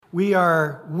We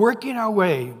are working our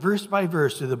way verse by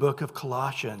verse through the book of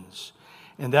Colossians.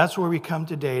 And that's where we come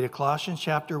today, to Colossians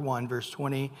chapter 1, verse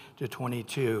 20 to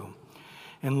 22.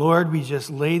 And Lord, we just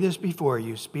lay this before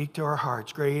you. Speak to our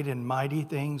hearts, great and mighty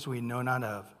things we know not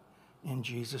of. In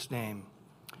Jesus' name,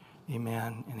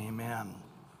 amen and amen.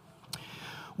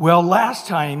 Well, last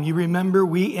time, you remember,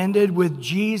 we ended with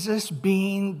Jesus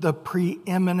being the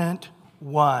preeminent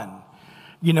one.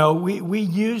 You know, we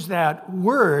use that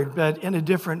word, but in a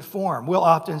different form. We'll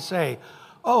often say,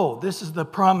 oh, this is the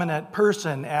prominent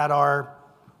person at our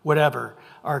whatever,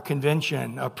 our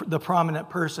convention, the prominent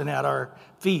person at our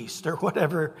feast or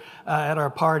whatever, at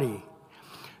our party.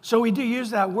 So we do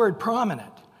use that word,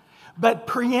 prominent. But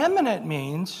preeminent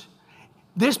means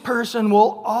this person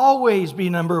will always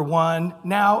be number one,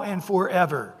 now and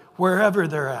forever, wherever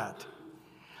they're at.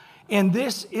 And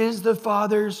this is the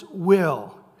Father's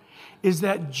will, is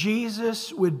that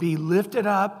Jesus would be lifted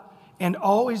up and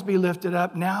always be lifted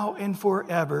up now and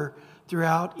forever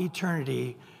throughout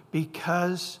eternity,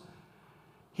 because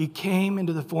he came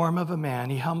into the form of a man.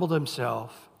 He humbled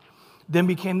himself, then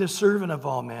became the servant of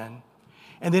all men.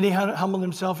 And then he humbled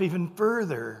himself even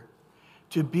further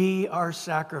to be our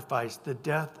sacrifice, the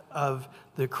death of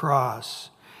the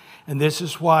cross. And this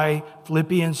is why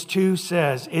Philippians 2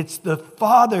 says it's the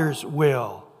Father's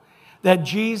will that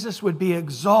Jesus would be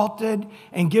exalted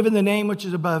and given the name which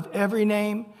is above every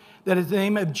name, that at the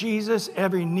name of Jesus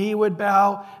every knee would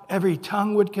bow, every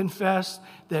tongue would confess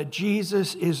that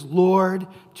Jesus is Lord,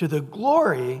 to the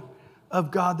glory of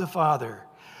God the Father.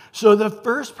 So the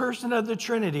first person of the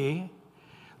Trinity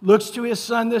looks to his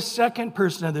Son, the second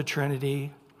person of the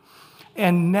Trinity,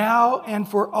 and now and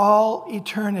for all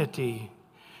eternity,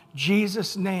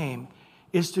 Jesus' name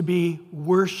is to be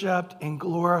worshiped and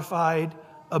glorified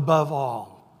above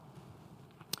all.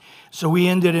 So we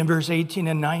ended in verse 18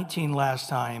 and 19 last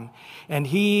time. And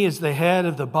he is the head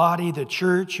of the body, the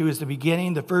church, who is the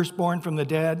beginning, the firstborn from the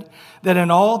dead, that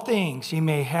in all things he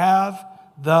may have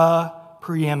the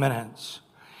preeminence.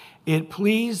 It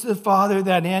pleased the Father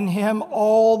that in him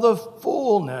all the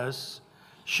fullness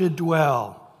should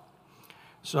dwell.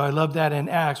 So I love that in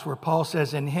Acts, where Paul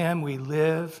says, in him we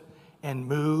live and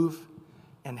move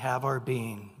and have our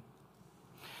being.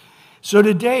 So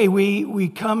today we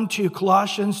come to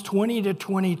Colossians 20 to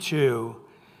 22,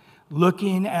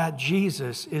 looking at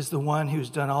Jesus is the one who's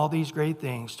done all these great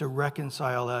things to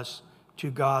reconcile us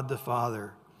to God the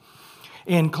Father.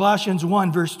 In Colossians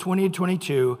 1, verse 20 to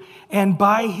 22, and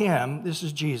by him, this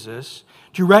is Jesus,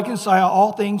 to reconcile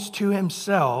all things to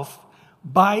himself,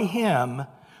 by him,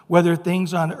 whether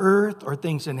things on earth or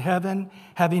things in heaven,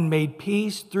 having made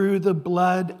peace through the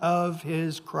blood of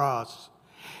his cross.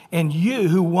 And you,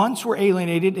 who once were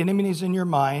alienated, enemies in your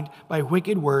mind by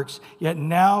wicked works, yet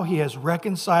now he has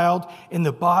reconciled in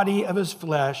the body of his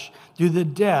flesh through the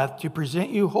death to present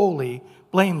you holy,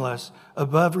 blameless,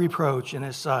 above reproach in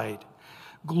his sight.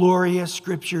 Glorious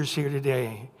scriptures here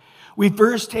today. We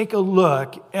first take a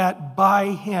look at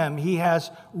by him he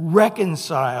has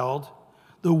reconciled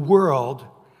the world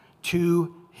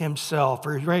to himself.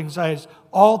 For he reconciles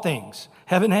all things,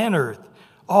 heaven and earth,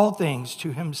 all things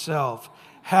to himself.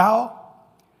 How?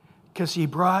 Because he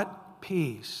brought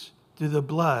peace through the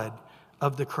blood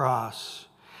of the cross.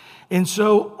 And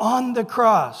so on the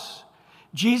cross,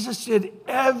 Jesus did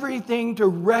everything to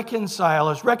reconcile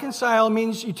us. Reconcile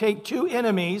means you take two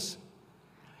enemies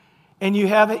and you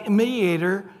have a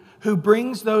mediator who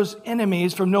brings those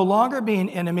enemies from no longer being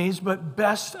enemies, but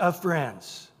best of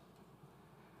friends.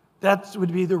 That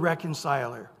would be the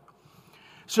reconciler.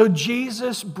 So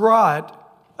Jesus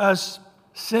brought us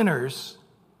sinners,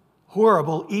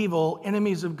 horrible, evil,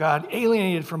 enemies of God,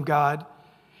 alienated from God.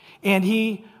 And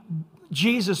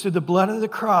Jesus, through the blood of the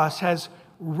cross, has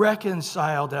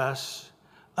reconciled us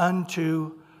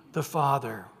unto the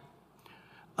Father,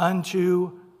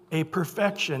 unto a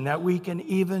perfection that we can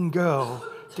even go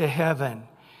to heaven.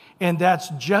 And that's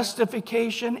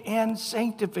justification and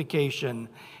sanctification.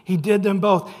 He did them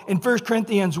both. In 1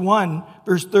 Corinthians 1,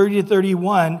 verse 30 to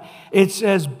 31, it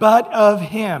says, but of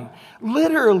him.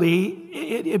 Literally,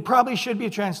 it probably should be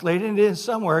translated, and it is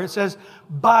somewhere. It says,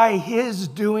 by his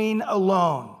doing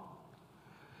alone.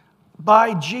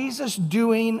 By Jesus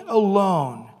doing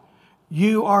alone,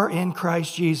 you are in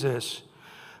Christ Jesus,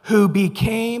 who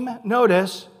became,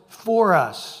 notice, for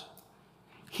us.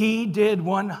 He did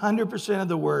 100% of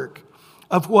the work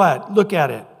of what? Look at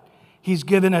it. He's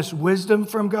given us wisdom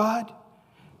from God.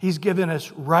 He's given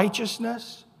us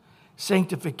righteousness,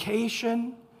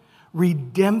 sanctification,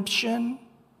 redemption.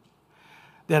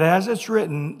 That as it's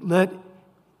written, let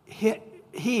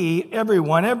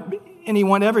everyone,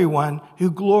 everyone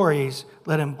who glories,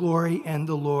 let him glory in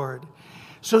the Lord.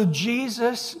 So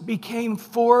Jesus became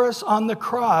for us on the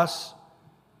cross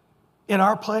in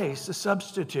our place, the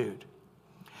substitute.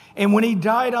 And when he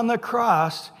died on the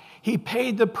cross, he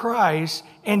paid the price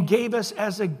and gave us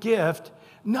as a gift,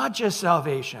 not just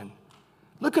salvation.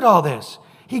 Look at all this.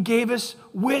 He gave us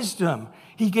wisdom.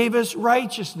 He gave us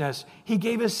righteousness. He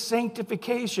gave us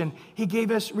sanctification. He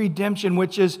gave us redemption,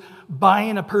 which is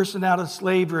buying a person out of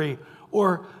slavery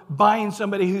or buying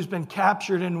somebody who's been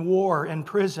captured in war, in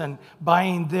prison,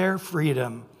 buying their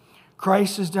freedom.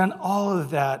 Christ has done all of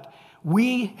that.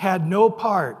 We had no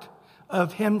part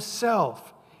of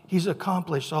himself. He's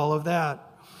accomplished all of that.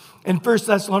 In 1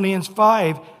 Thessalonians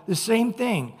 5, the same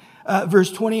thing.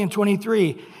 Verse 20 and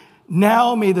 23.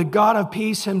 Now may the God of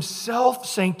peace himself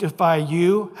sanctify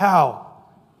you. How?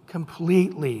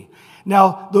 Completely.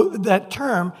 Now, that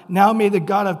term, now may the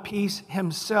God of peace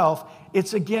himself,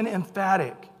 it's again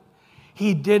emphatic.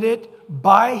 He did it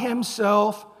by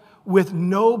himself with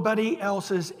nobody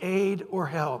else's aid or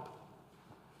help.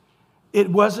 It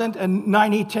wasn't a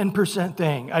 90-10%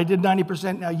 thing. I did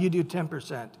 90%, now you do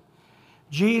 10%.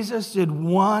 Jesus did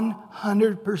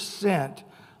 100%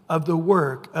 of the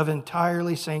work of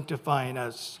entirely sanctifying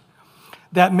us.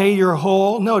 That may your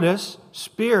whole, notice,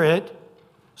 spirit,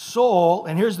 soul,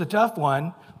 and here's the tough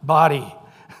one, body.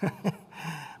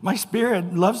 My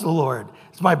spirit loves the Lord.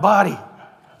 It's my body,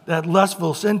 that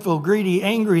lustful, sinful, greedy,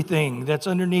 angry thing that's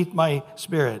underneath my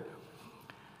spirit.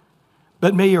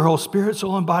 But may your whole spirit,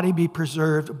 soul, and body be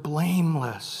preserved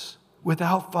blameless,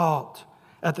 without fault,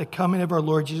 at the coming of our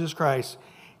Lord Jesus Christ.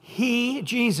 He,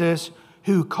 Jesus,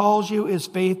 who calls you is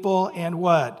faithful and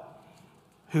what?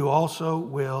 Who also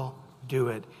will do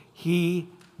it. He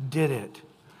did it.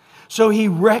 So he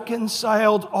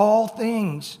reconciled all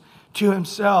things to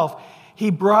himself.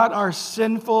 He brought our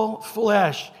sinful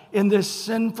flesh in this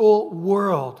sinful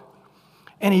world,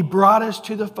 and he brought us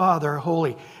to the Father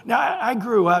holy. Now, I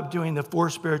grew up doing the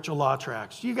 4 spiritual law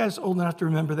tracts. You guys old enough to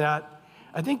remember that?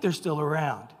 I think they're still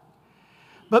around.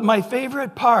 But my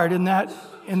favorite part in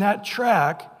that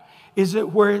track is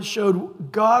it where it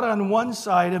showed God on one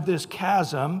side of this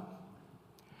chasm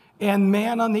and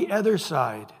man on the other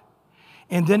side.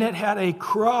 And then it had a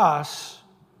cross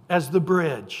as the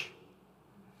bridge.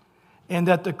 And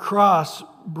that the cross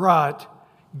brought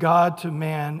God to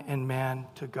man and man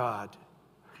to God.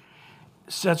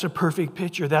 Such a perfect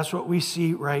picture. That's what we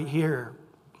see right here.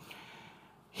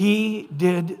 He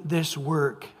did this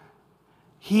work.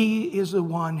 He is the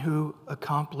one who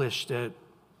accomplished it.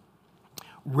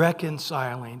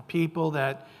 Reconciling people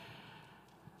that,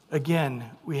 again,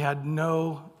 we had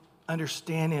no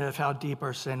understanding of how deep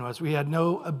our sin was. We had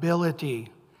no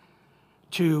ability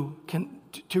to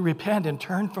repent and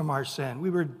turn from our sin. We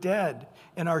were dead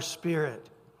in our spirit.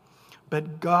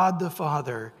 But God the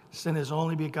Father sent his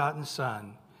only begotten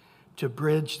Son to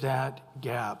bridge that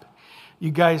gap.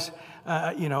 You guys,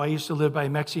 I used to live by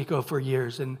Mexico for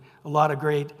years, and a lot of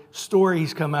great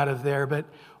stories come out of there. But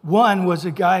one was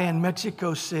a guy in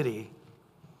Mexico City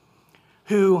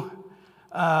who,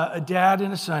 a dad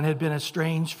and a son had been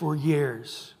estranged for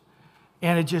years,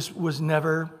 and it just was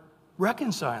never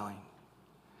reconciling.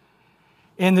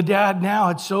 And the dad now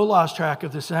had so lost track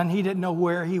of the son, he didn't know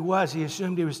where he was. He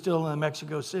assumed he was still in the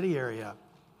Mexico City area.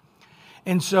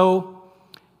 And so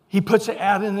he puts an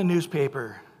ad in the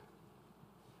newspaper.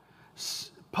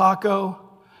 Paco,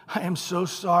 I am so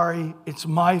sorry. It's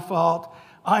my fault.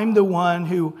 I'm the one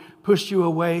who pushed you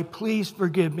away. Please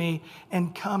forgive me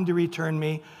and come to return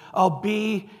me. I'll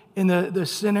be in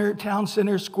the town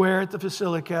center square at the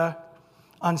Basilica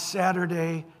on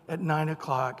Saturday at 9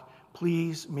 o'clock.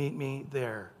 Please meet me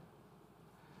there.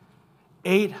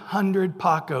 800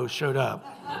 Pacos showed up.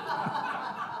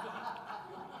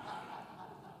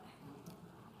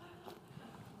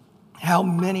 How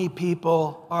many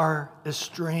people are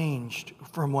estranged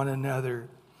from one another,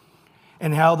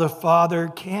 and how the Father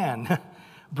can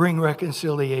bring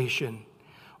reconciliation.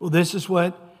 Well, this is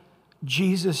what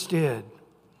Jesus did.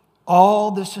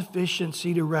 All the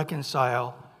sufficiency to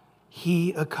reconcile,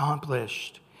 he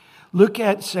accomplished. Look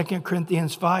at 2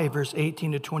 Corinthians 5, verse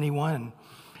 18 to 21.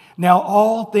 Now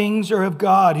all things are of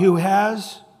God, who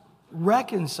has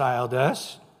reconciled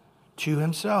us to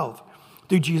himself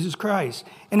through Jesus Christ,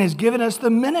 and has given us the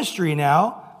ministry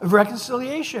now of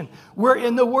reconciliation. We're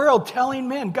in the world telling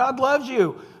men, God loves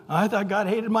you. I thought God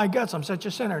hated my guts. I'm such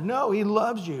a sinner. No, he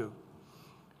loves you.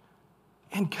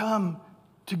 And come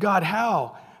to God.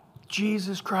 How?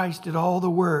 Jesus Christ did all the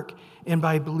work. And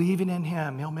by believing in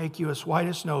him, he'll make you as white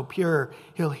as snow, pure.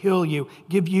 He'll heal you,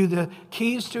 give you the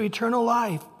keys to eternal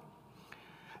life.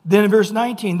 Then in verse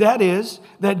 19, that is,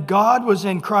 that God was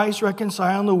in Christ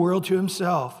reconciling the world to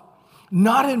himself,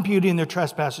 not imputing their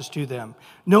trespasses to them,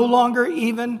 no longer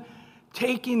even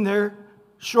taking their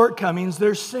shortcomings,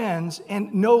 their sins,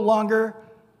 and no longer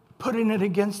putting it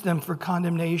against them for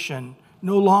condemnation.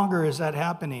 No longer is that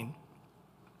happening.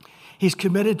 He's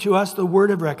committed to us the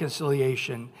word of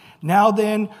reconciliation. Now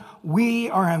then, we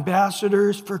are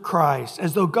ambassadors for Christ,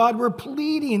 as though God were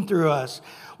pleading through us.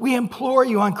 We implore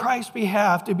you on Christ's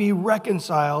behalf to be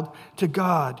reconciled to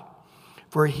God.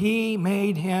 For he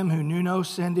made him who knew no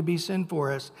sin to be sin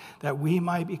for us, that we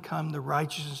might become the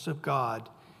righteousness of God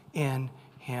in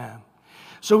him.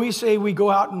 So we say we go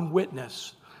out and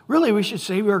witness. Really, we should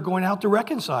say we are going out to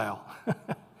reconcile.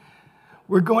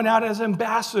 We're going out as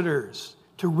ambassadors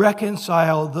to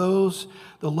reconcile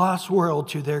the lost world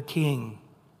to their King.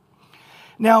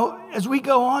 Now, as we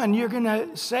go on, you're going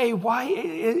to say, why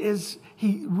is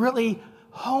he really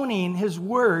honing his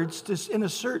words in a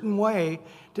certain way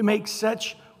to make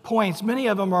such points? Many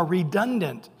of them are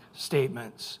redundant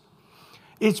statements.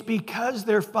 It's because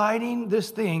they're fighting this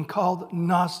thing called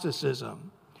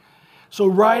Gnosticism. So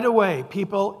right away,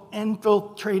 people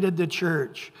infiltrated the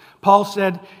church. Paul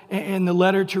said in the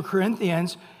letter to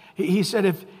Corinthians, he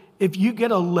said, if you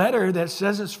get a letter that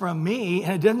says it's from me,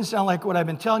 and it doesn't sound like what I've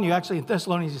been telling you, actually in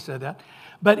Thessalonians he said that,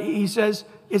 but he says,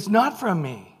 it's not from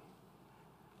me.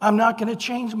 I'm not going to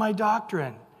change my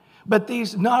doctrine. But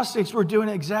these Gnostics were doing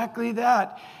exactly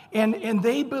that. And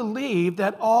they believed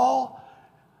that all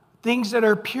things that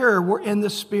are pure were in the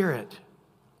Spirit.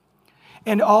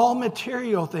 And all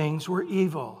material things were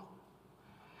evil.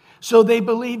 So they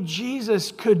believed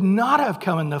Jesus could not have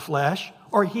come in the flesh,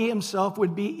 or he himself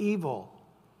would be evil.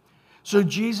 So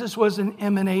Jesus was an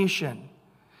emanation.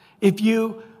 If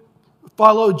you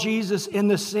followed Jesus in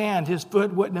the sand, his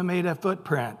foot wouldn't have made a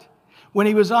footprint. When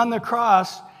he was on the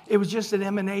cross, it was just an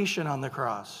emanation on the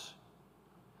cross.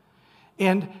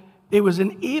 And it was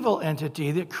an evil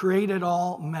entity that created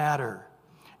all matter.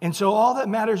 And so all that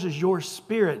matters is your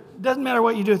spirit. It doesn't matter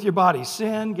what you do with your body.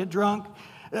 Sin, get drunk.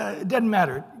 It doesn't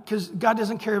matter, because God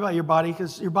doesn't care about your body,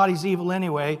 because your body's evil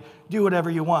anyway. Do whatever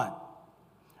you want.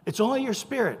 It's only your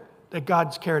spirit that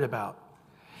God's cared about.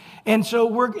 And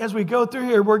so as we go through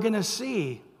here, we're going to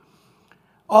see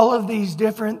all of these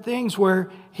different things where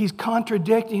he's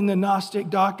contradicting the Gnostic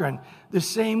doctrine. The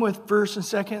same with 1st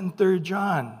and 2nd and 3rd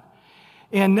John.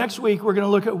 And next week, we're going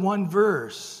to look at one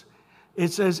verse.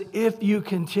 It says, if you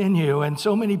continue. And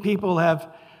so many people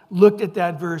have looked at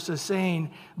that verse as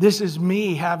saying, this is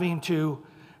me having to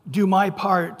do my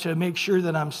part to make sure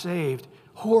that I'm saved.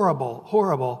 Horrible,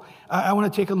 horrible. I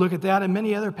want to take a look at that and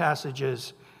many other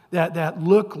passages that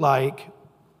look like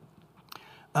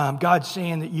God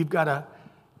saying that you've got to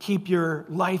keep your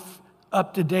life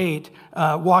up to date,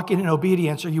 walking in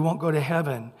obedience, or you won't go to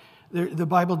heaven. The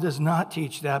Bible does not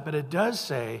teach that, but it does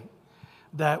say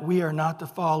that we are not to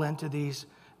fall into these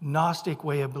Gnostic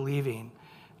way of believing.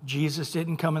 Jesus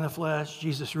didn't come in the flesh.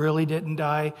 Jesus really didn't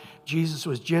die. Jesus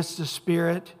was just the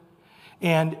Spirit.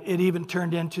 And it even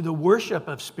turned into the worship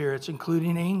of spirits,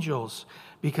 including angels,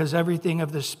 because everything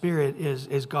of the Spirit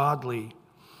is godly.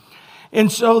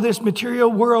 And so this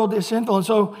material world is sinful. And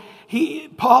so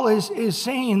Paul is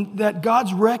saying that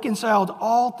God's reconciled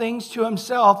all things to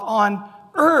himself on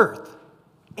earth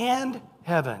and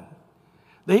heaven.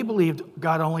 They believed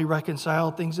God only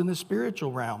reconciled things in the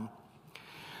spiritual realm.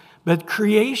 But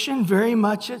creation very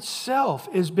much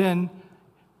itself has been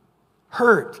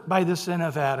hurt by the sin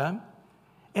of Adam.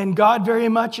 And God very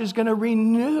much is going to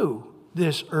renew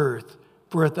this earth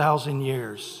for 1,000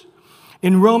 years.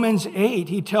 In Romans 8,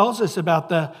 he tells us about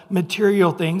the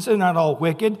material things. They're not all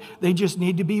wicked. They just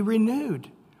need to be renewed.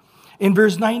 In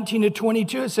verse 19 to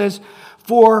 22, it says,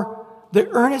 for the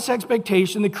earnest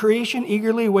expectation, the creation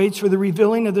eagerly waits for the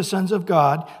revealing of the sons of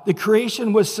God. The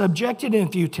creation was subjected in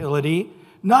futility,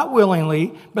 not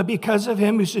willingly, but because of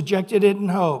him who subjected it in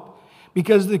hope.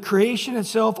 Because the creation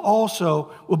itself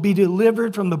also will be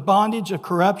delivered from the bondage of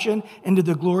corruption into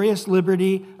the glorious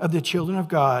liberty of the children of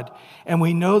God. And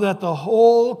we know that the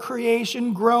whole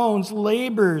creation groans,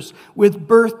 labors with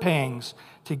birth pangs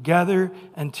together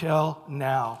until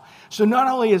now. So not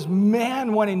only is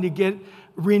man wanting to get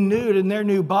renewed in their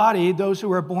new body, those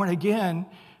who are born again,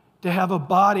 to have a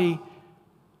body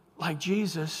like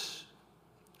Jesus,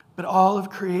 but all of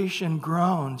creation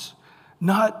groans,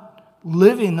 not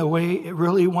living the way it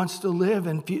really wants to live,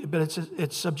 but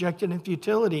it's subjected in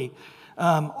futility,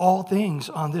 all things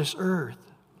on this earth.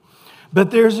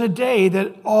 But there's a day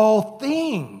that all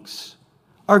things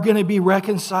are going to be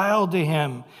reconciled to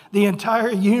him, the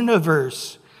entire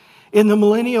universe. In the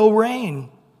millennial reign,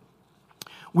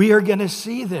 we are going to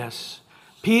see this.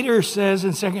 Peter says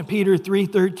in 2 Peter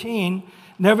 3:13,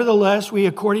 nevertheless, we,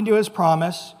 according to his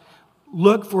promise,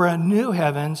 look for a new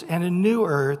heavens and a new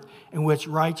earth in which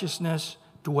righteousness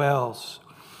dwells.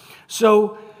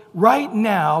 So right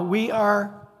now, we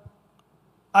are,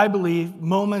 I believe,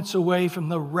 moments away from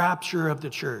the rapture of the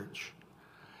church,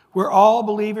 where all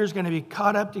believers are going to be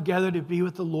caught up together to be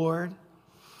with the Lord.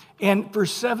 And for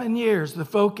 7 years, the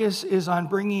focus is on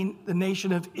bringing the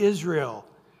nation of Israel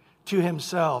to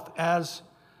himself as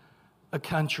a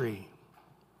country.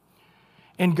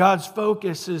 And God's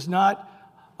focus is not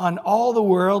on all the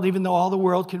world, even though all the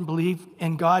world can believe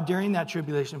in God during that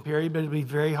tribulation period, but it'll be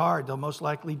very hard. They'll most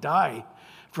likely die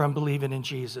from believing in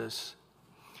Jesus.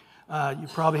 You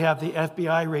probably have the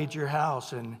FBI raid your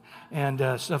house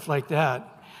and stuff like that.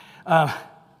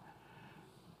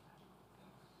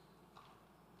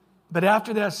 But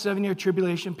after that 7-year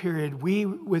tribulation period, we,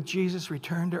 with Jesus,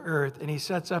 return to earth, and he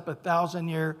sets up a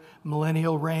 1,000-year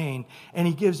millennial reign, and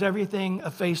he gives everything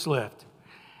a facelift.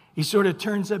 He sort of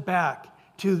turns it back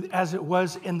to as it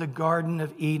was in the Garden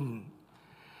of Eden.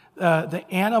 The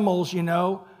animals,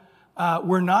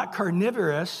 were not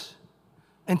carnivorous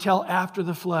until after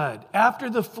the flood. After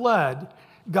the flood,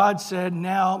 God said,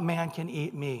 now man can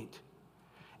eat meat.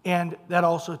 And that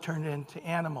also turned into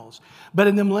animals. But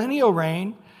in the millennial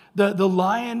reign, the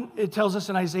lion, it tells us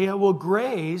in Isaiah, will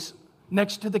graze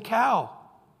next to the cow.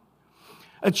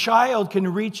 A child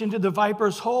can reach into the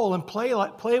viper's hole and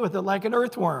play with it like an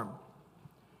earthworm.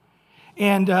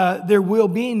 And there will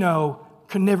be no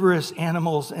carnivorous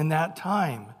animals in that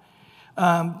time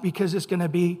because it's going to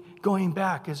be going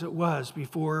back as it was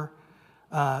before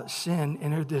sin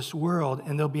entered this world,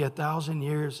 and there'll be 1,000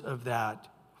 years of that.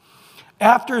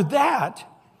 After that,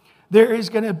 there is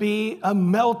going to be a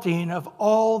melting of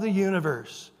all the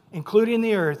universe, including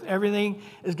the earth. Everything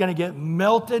is going to get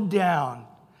melted down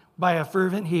by a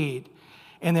fervent heat.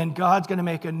 And then God's going to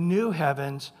make a new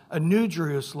heavens, a new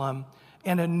Jerusalem,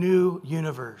 and a new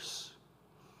universe.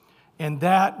 And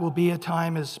that will be a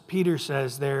time, as Peter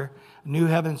says there, new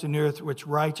heavens and earth, which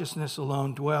righteousness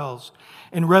alone dwells.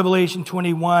 In Revelation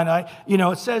 21,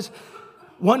 it says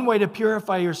one way to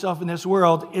purify yourself in this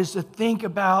world is to think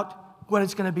about what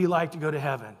it's going to be like to go to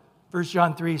heaven. 1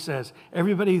 John 3 says,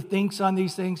 everybody who thinks on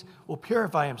these things will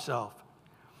purify himself.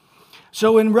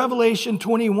 So in Revelation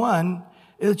 21,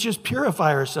 it's just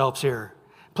purify ourselves here.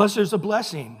 Plus there's a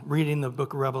blessing reading the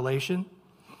book of Revelation.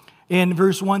 In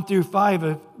verse 1 through 5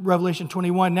 of Revelation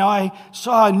 21, now I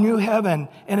saw a new heaven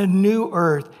and a new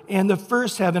earth, and the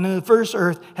first heaven and the first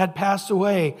earth had passed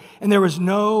away, and there was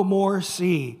no more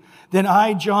sea. Then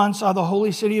I, John, saw the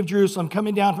holy city of Jerusalem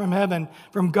coming down from heaven,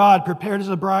 from God, prepared as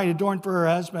a bride adorned for her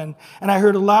husband. And I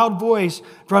heard a loud voice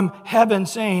from heaven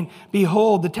saying,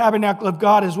 behold, the tabernacle of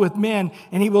God is with men,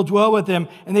 and he will dwell with them,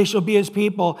 and they shall be his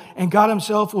people. And God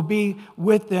himself will be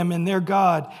with them and their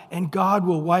God. And God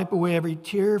will wipe away every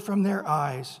tear from their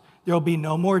eyes. There will be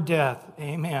no more death,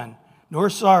 amen, nor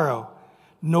sorrow,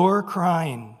 nor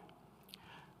crying.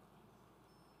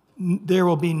 There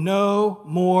will be no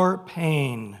more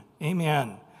pain.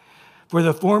 Amen. For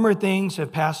the former things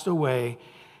have passed away,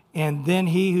 and then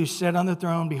he who sat on the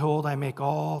throne, behold, I make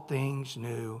all things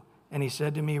new. And he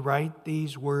said to me, write,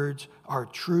 these words are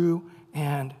true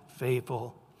and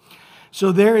faithful.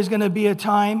 So there is going to be a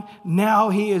time, now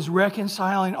he is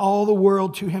reconciling all the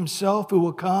world to himself who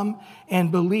will come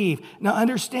and believe. Now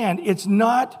understand, it's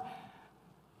not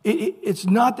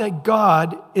that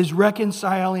God is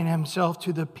reconciling himself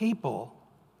to the people,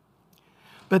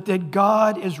 but that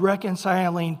God is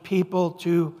reconciling people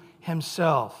to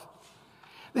himself.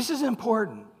 This is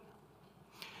important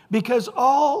because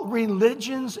all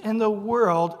religions in the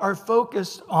world are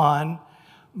focused on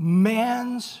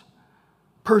man's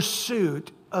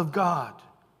pursuit of God.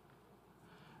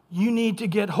 You need to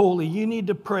get holy. You need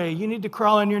to pray. You need to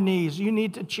crawl on your knees. You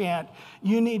need to chant.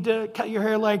 You need to cut your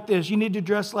hair like this. You need to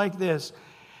dress like this.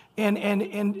 And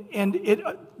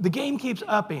the game keeps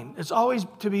upping. It's always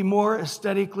to be more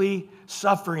aesthetically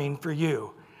suffering for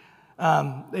you.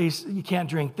 You can't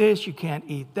drink this, you can't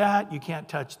eat that, you can't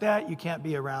touch that, you can't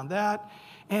be around that.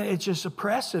 And it's just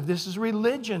oppressive. This is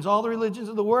religions. All the religions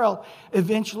of the world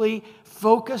eventually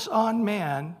focus on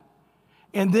man,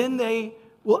 and then they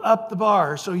will up the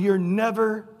bar so you're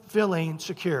never feeling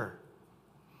secure.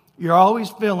 You're always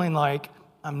feeling like,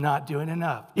 I'm not doing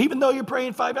enough. Even though you're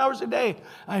praying 5 hours a day.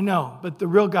 I know, but the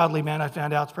real godly man I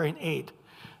found out is praying 8.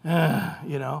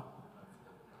 I'm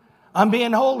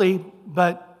being holy,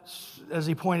 but as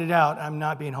he pointed out, I'm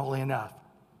not being holy enough.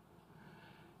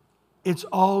 It's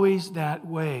always that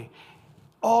way.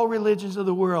 All religions of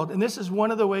the world, and this is one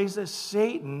of the ways that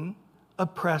Satan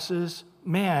oppresses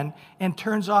man and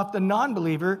turns off the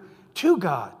non-believer to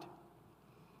God.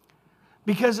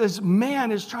 Because as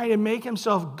man is trying to make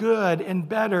himself good and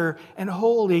better and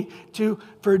holy to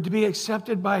be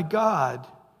accepted by God,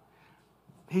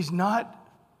 he's not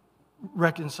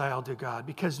reconciled to God,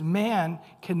 because man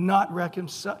cannot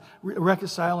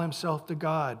reconcile himself to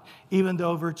God, even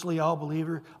though virtually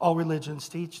all religions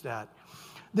teach that.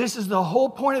 This is the whole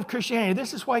point of Christianity.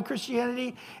 This is why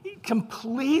Christianity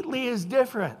completely is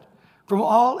different from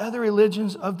all other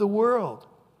religions of the world.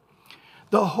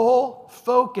 The whole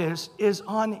focus is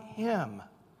on him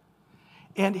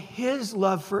and his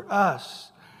love for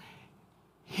us,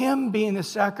 him being the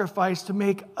sacrifice to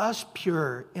make us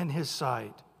pure in his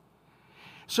sight.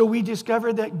 So we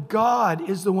discover that God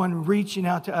is the one reaching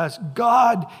out to us.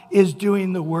 God is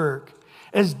doing the work.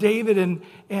 As David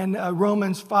in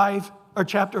Romans 5, or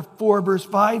chapter 4, verse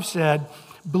 5 said,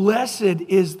 "Blessed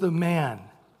is the man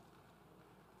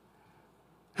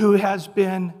who has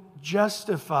been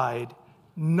justified,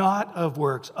 not of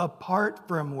works, apart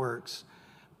from works,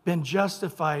 been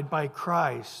justified by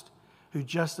Christ, who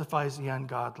justifies the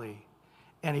ungodly,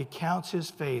 and he counts his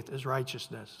faith as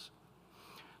righteousness."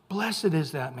 Blessed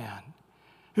is that man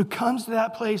who comes to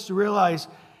that place to realize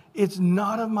it's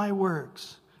not of my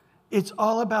works. It's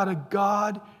all about a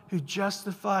God who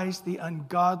justifies the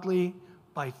ungodly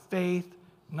by faith,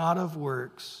 not of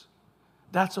works.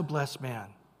 That's a blessed man,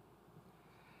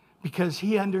 because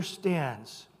he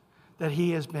understands that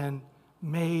he has been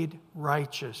made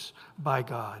righteous by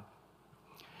God.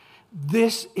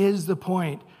 This is the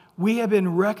point. We have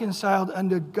been reconciled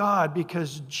unto God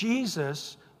because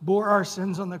Jesus bore our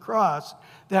sins on the cross,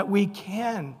 that we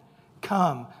can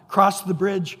come, cross the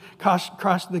bridge,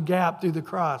 cross the gap through the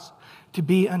cross to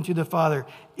be unto the Father.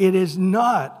 It is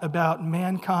not about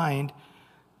mankind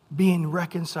being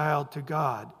reconciled to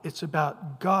God. It's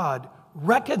about God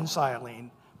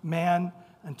reconciling man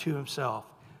unto himself.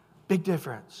 Big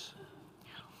difference.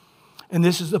 And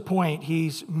this is the point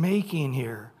he's making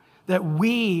here, that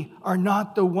we are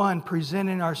not the one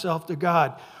presenting ourselves to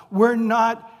God. We're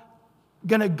not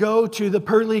going to go to the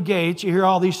pearly gates. You hear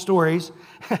all these stories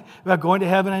about going to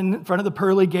heaven in front of the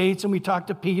pearly gates, and we talk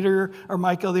to Peter or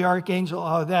Michael the archangel,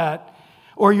 all of that.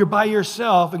 Or you're by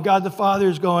yourself, and God the Father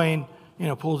is going,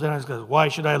 pulls down and goes, "Why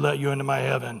should I let you into my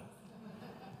heaven?"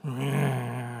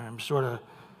 I'm sort of,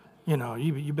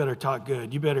 you better talk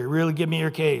good. You better really give me your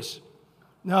case.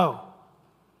 No.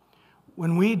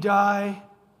 When we die,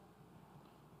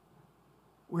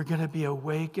 we're going to be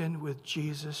awakened with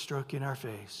Jesus stroking our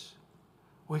face.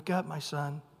 Wake up, my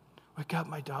son. Wake up,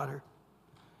 my daughter.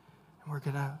 And we're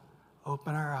going to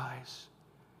open our eyes,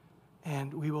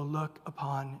 and we will look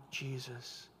upon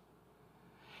Jesus.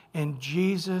 And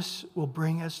Jesus will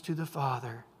bring us to the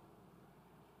Father.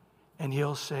 And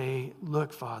he'll say,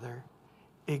 "Look, Father,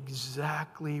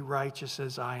 exactly righteous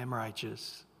as I am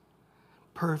righteous.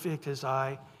 Perfect as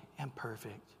I am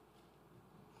perfect."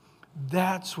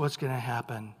 That's what's going to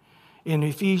happen. In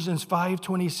Ephesians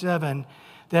 5:27,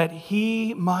 that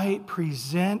he might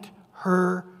present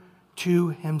her to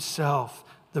himself.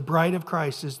 The bride of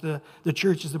Christ is the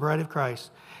church is the bride of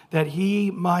Christ. That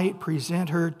he might present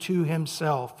her to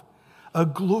himself. A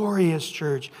glorious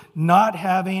church, not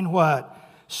having what?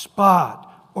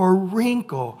 Spot or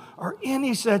wrinkle or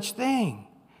any such thing,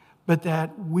 but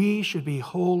that we should be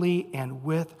holy and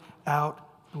without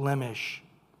blemish.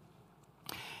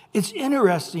 It's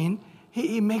interesting.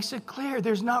 He makes it clear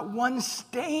there's not one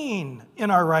stain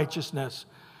in our righteousness.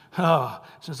 Oh,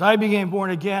 since I became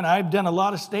born again, I've done a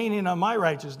lot of staining on my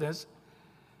righteousness.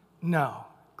 No,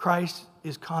 Christ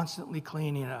is constantly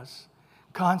cleaning us,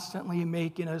 constantly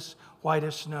making us white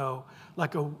as snow,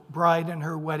 like a bride in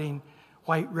her wedding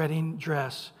white wedding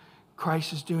dress.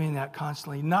 Christ is doing that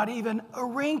constantly. Not even a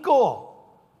wrinkle.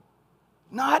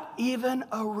 Not even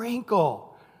a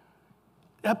wrinkle.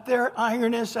 Up there,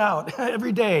 iron us out.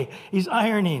 Every day, he's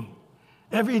ironing.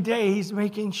 Every day, he's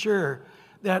making sure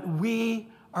that we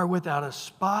are without a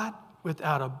spot,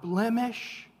 without a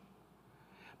blemish,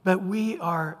 but we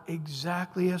are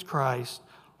exactly as Christ,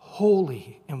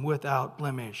 holy and without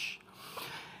blemish.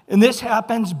 And this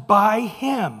happens by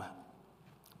him.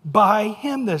 By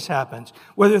him this happens,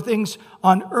 whether things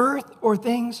on earth or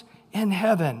things in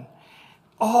heaven.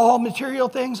 All material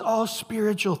things, all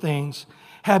spiritual things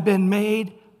have been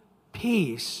made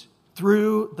peace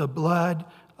through the blood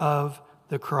of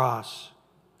the cross.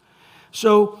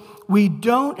 So we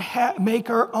don't make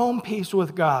our own peace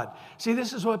with God. See,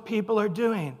 this is what people are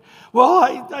doing.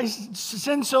 Well, I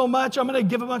sin so much, I'm going to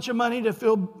give a bunch of money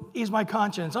to ease my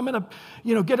conscience. I'm going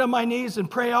to, get on my knees and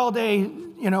pray all day,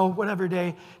 whatever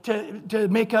day, to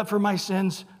make up for my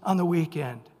sins on the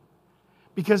weekend.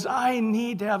 because I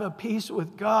need to have a peace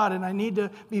with God and I need to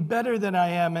be better than I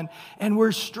am. And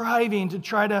we're striving to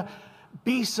try to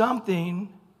be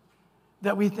something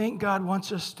that we think God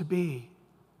wants us to be.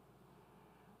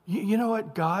 You know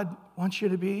what God wants you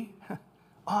to be?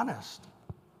 Honest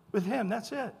with Him.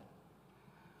 That's it.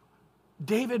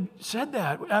 David said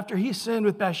that after he sinned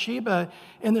with Bathsheba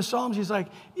in the Psalms. He's like,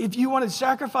 if you wanted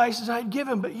sacrifices, I'd give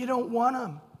them, but you don't want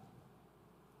them.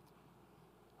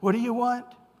 What do you want?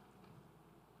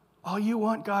 All you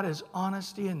want, God, is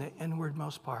honesty in the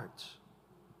inwardmost parts.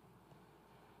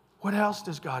 What else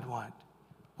does God want?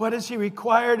 What is He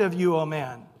required of you, O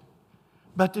man?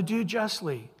 But to do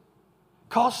justly.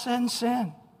 Call sin,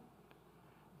 sin.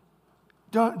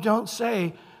 Don't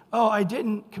say, oh, I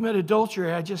didn't commit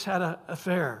adultery, I just had an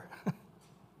affair.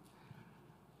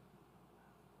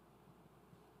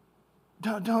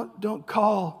 Don't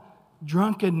call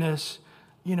drunkenness,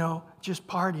 just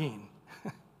partying.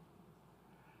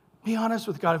 Be honest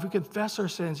with God. If we confess our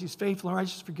sins, He's faithful and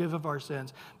righteous to forgive of our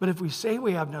sins. But if we say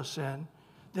we have no sin,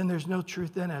 then there's no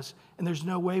truth in us, and there's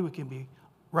no way we can be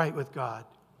right with God.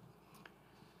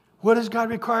 What does God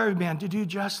require of man? To do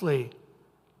justly,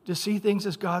 to see things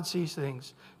as God sees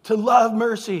things, to love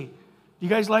mercy. Do you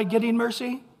guys like getting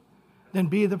mercy? Then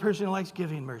be the person who likes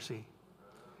giving mercy.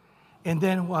 And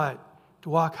then what? To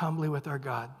walk humbly with our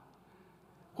God.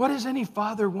 What does any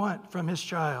father want from his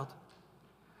child?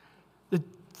 The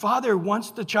father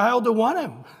wants the child to want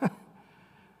him.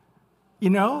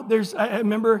 I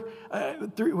remember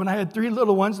when I had 3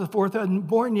 little ones, the 4th hadn't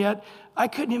born yet, I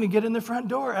couldn't even get in the front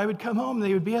door. I would come home,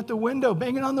 they would be at the window,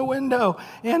 banging on the window,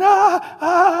 and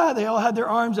they all had their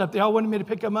arms up. They all wanted me to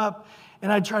pick them up,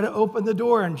 and I'd try to open the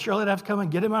door, and Shirley'd have to come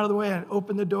and get him out of the way, and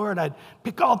open the door, and I'd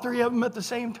pick all 3 of them at the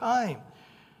same time.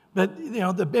 But,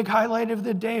 the big highlight of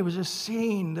the day was just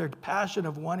seeing their passion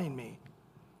of wanting me.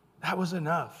 That was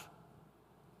enough.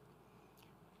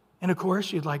 And of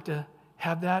course, you'd like to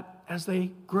have that as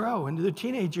they grow into their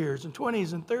teenage years and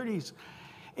 20s and 30s.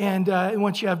 And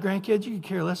once you have grandkids, you can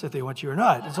care less if they want you or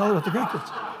not. It's all about the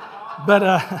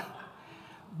grandkids.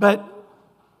 But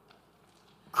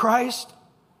Christ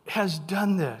has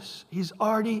done this. He's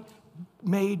already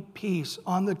made peace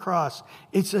on the cross.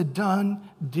 It's a done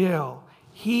deal.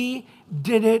 He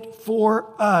did it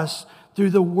for us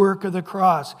through the work of the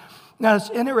cross. Now, it's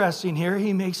interesting here.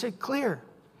 He makes it clear.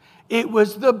 It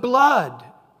was the blood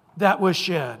that was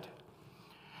shed.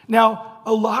 Now,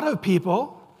 a lot of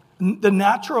people, the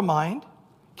natural mind,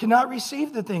 cannot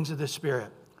receive the things of the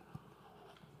Spirit.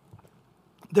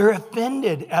 They're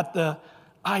offended at the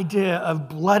idea of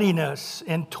bloodiness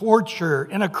and torture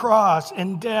and a cross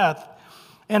and death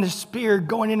and a spear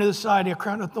going into the side, a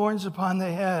crown of thorns upon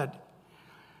the head.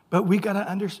 But we got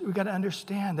to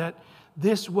understand that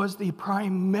this was the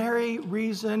primary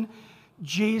reason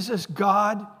Jesus,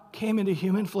 God, came into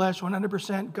human flesh,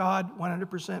 100% God,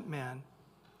 100% man,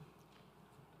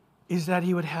 is that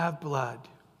He would have blood,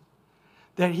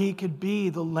 that He could be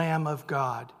the Lamb of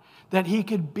God, that He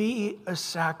could be a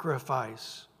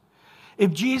sacrifice.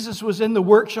 If Jesus was in the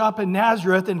workshop in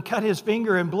Nazareth and cut His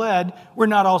finger and bled, we're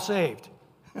not all saved.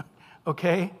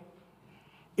 Okay?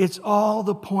 It's all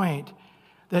the point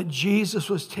that Jesus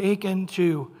was taken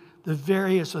to the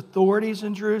various authorities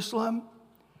in Jerusalem,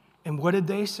 and what did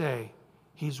they say?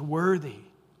 He's worthy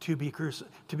to be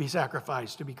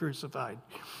sacrificed, to be crucified.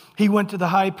 He went to the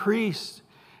high priest,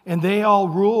 and they all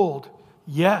ruled,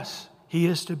 yes, He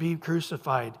is to be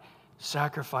crucified,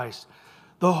 sacrificed.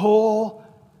 The whole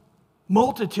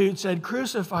multitude said,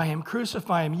 crucify Him,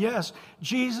 crucify Him. Yes,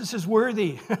 Jesus is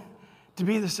worthy to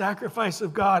be the sacrifice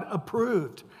of God,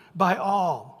 approved by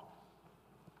all.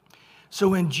 So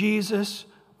when Jesus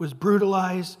was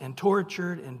brutalized and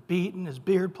tortured and beaten, His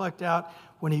beard plucked out,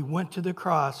 when He went to the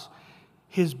cross,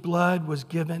 His blood was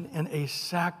given in a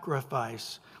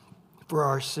sacrifice for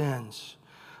our sins.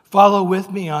 Follow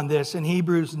with me on this in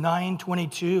Hebrews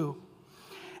 9:22.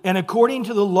 And according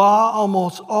to the law,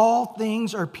 almost all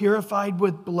things are purified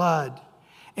with blood.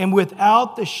 And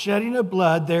without the shedding of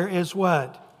blood, there is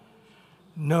what?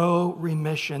 No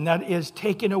remission. That is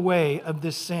taken away of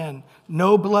the sin.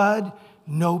 No blood,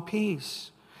 no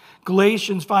peace.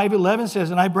 Galatians 5:11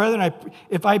 says, and I, brethren,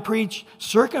 if I preach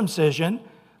circumcision,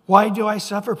 why do I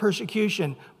suffer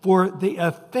persecution? For the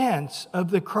offense of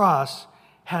the cross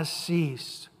has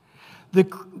ceased.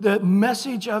 The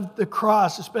message of the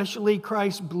cross, especially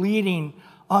Christ bleeding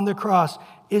on the cross,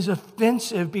 is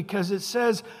offensive because it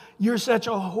says you're such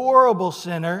a horrible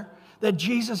sinner that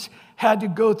Jesus had to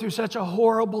go through such a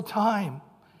horrible time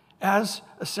as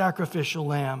a sacrificial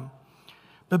lamb.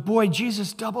 But boy,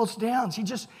 Jesus doubles down.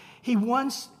 He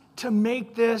wants to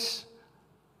make this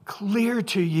clear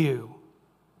to you.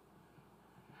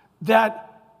 that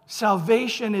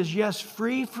salvation is, yes,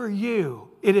 free for you.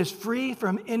 It is free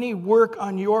from any work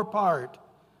on your part,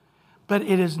 but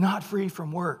it is not free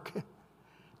from work.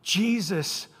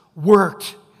 Jesus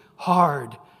worked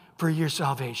hard for your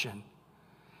salvation.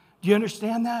 Do you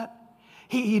understand that?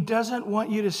 He doesn't want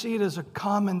you to see it as a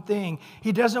common thing.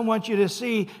 He doesn't want you to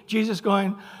see Jesus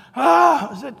going,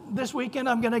 is it this weekend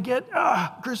I'm going to get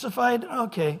crucified?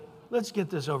 Okay, let's get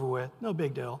this over with. No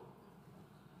big deal.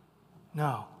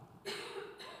 No.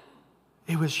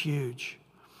 It was huge.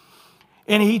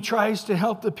 And he tries to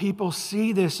help the people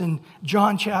see this in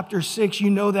John chapter 6. You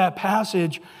know that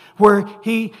passage where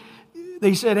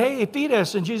they said, hey, feed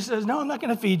us. And Jesus says, no, I'm not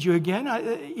going to feed you again.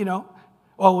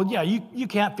 Well, yeah, you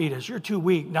can't feed us. You're too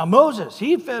weak. Now, Moses,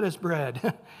 he fed us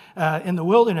bread in the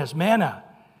wilderness, manna.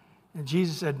 And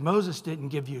Jesus said, Moses didn't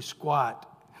give you squat.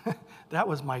 That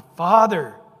was my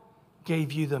Father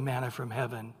gave you the manna from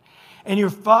heaven. And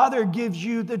your Father gives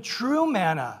you the true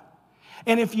manna.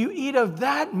 And if you eat of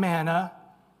that manna,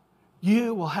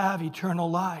 you will have eternal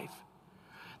life.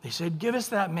 They said, give us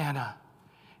that manna.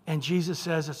 And Jesus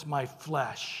says, it's my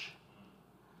flesh.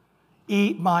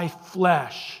 Eat my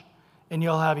flesh, and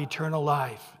you'll have eternal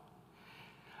life.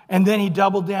 And then he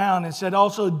doubled down and said,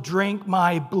 also drink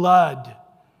my blood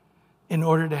in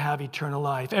order to have eternal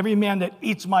life. Every man that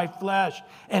eats my flesh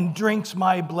and drinks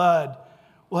my blood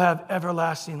will have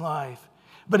everlasting life.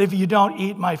 But if you don't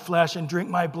eat my flesh and drink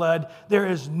my blood, there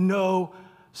is no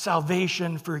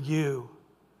salvation for you.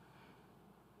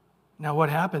 Now, what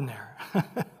happened there?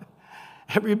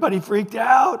 Everybody freaked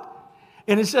out.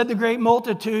 And it said the great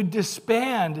multitude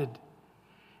disbanded.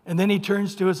 And then he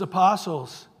turns to his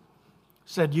apostles,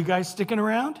 said, you guys sticking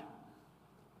around?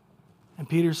 And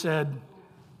Peter said,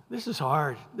 this is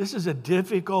hard. This is a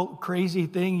difficult, crazy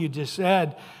thing you just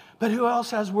said. But who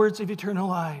else has words of eternal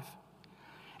life?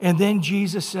 And then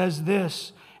Jesus says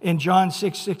this in John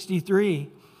 6:63,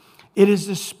 it is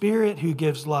the Spirit who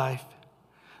gives life.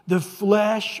 The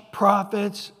flesh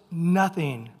profits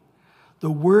nothing.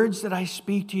 The words that I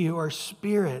speak to you are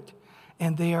spirit,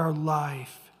 and they are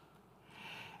life.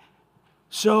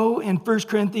 So in 1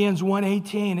 Corinthians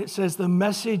 1:18, it says, the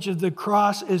message of the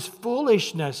cross is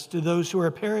foolishness to those who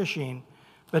are perishing,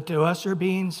 but to us who are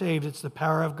being saved, it's the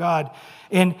power of God.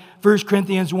 In 1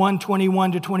 Corinthians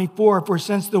 1:21-24, for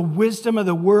since the wisdom of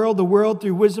the world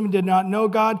through wisdom did not know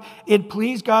God, it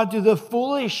pleased God through the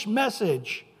foolish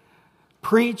message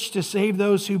preached to save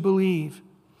those who believe.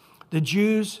 The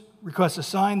Jews request a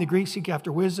sign, the Greeks seek after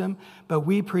wisdom, but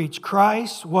we preach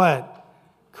Christ, what?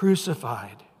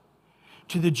 Crucified.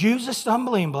 To the Jews, a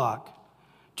stumbling block.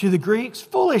 To the Greeks,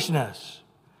 foolishness.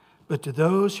 But to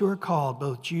those who are called,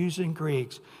 both Jews and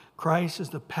Greeks, Christ is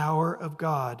the power of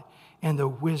God and the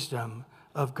wisdom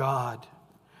of God.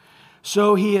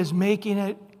 So he is making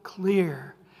it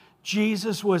clear.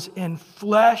 Jesus was in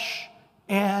flesh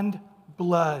and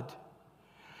blood.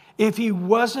 If he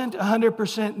wasn't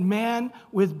 100% man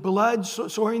with blood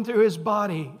soaring through his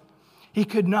body, he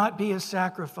could not be a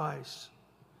sacrifice.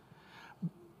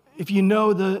 If you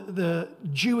know the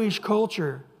Jewish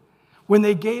culture, when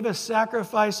they gave a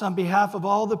sacrifice on behalf of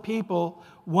all the people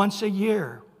once a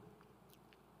year,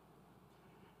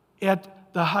 the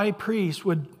high priest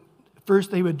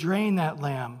they would drain that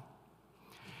lamb.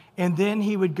 And then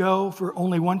he would go for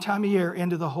only one time a year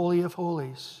into the Holy of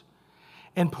Holies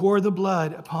and pour the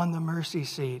blood upon the mercy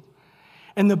seat.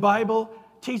 And the Bible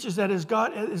teaches that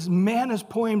as man is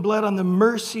pouring blood on the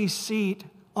mercy seat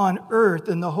on earth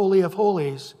in the Holy of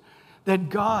Holies, that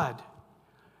God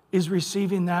is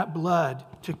receiving that blood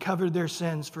to cover their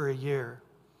sins for a year.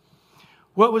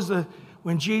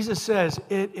 When Jesus says,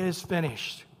 it is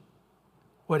finished,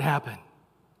 what happened?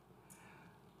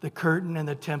 The curtain in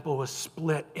the temple was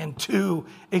split in two,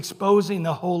 exposing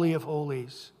the Holy of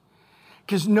Holies.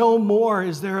 Because no more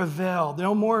is there a veil.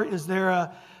 No more is there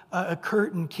a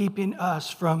curtain keeping us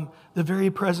from the very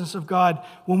presence of God.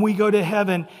 When we go to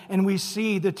heaven and we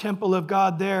see the temple of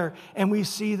God there and we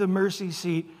see the mercy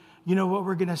seat, you know what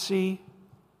we're going to see?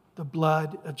 The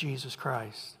blood of Jesus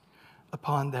Christ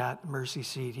upon that mercy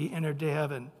seat. He entered to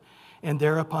heaven and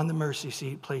there upon the mercy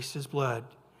seat placed his blood.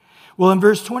 Well, in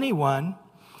verse 21,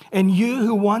 and you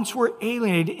who once were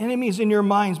alienated, enemies in your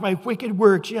minds by wicked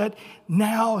works, yet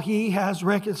now he has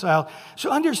reconciled. So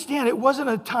understand, it wasn't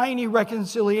a tiny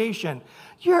reconciliation.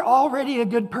 You're already a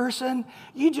good person.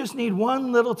 You just need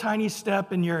one little tiny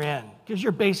step and you're in, because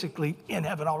you're basically in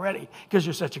heaven already because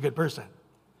you're such a good person.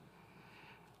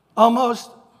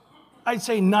 Almost, I'd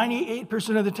say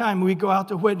 98% of the time we go out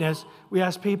to witness, we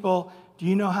ask people, do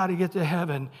you know how to get to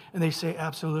heaven? And they say,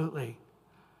 absolutely.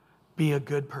 Be a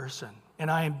good person. And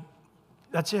I am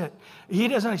That's it. He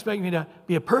doesn't expect me to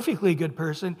be a perfectly good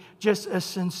person, just a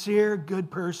sincere good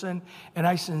person. And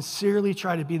I sincerely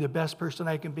try to be the best person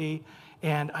I can be.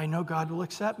 And I know God will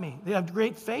accept me. They have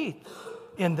great faith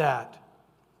in that.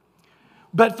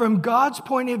 But from God's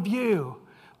point of view,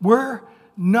 we're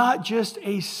not just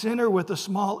a sinner with a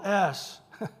small s.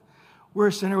 We're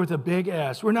a sinner with a big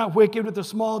S. We're not wicked with a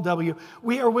small w.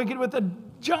 We are wicked with a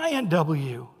giant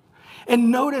W.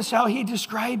 And notice how he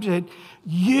describes it.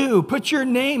 You, put your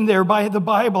name there by the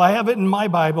Bible. I have it in my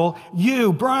Bible.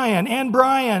 You, Brian and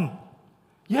Brian.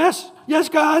 Yes,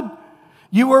 God.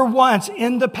 You were once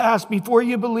in the past, before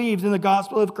you believed in the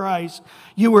gospel of Christ,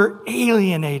 you were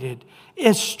alienated,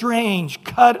 estranged,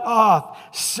 cut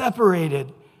off,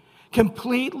 separated,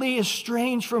 completely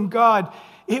estranged from God.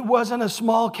 It wasn't a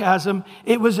small chasm.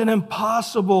 It was an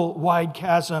impossible wide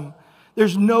chasm.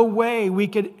 There's no way we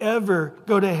could ever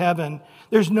go to heaven.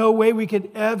 There's no way we could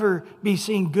ever be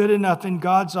seen good enough in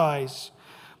God's eyes.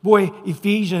 Boy,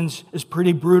 Ephesians is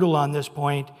pretty brutal on this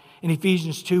point. In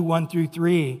Ephesians 2, 1 through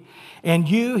 3. And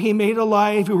you he made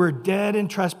alive who were dead in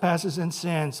trespasses and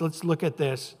sins. Let's look at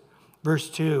this. Verse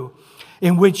 2.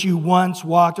 In which you once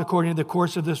walked according to the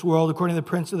course of this world, according to the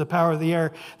prince of the power of the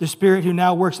air, the spirit who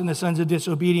now works in the sons of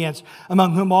disobedience,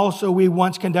 among whom also we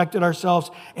once conducted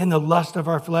ourselves in the lust of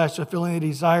our flesh, fulfilling the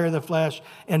desire of the flesh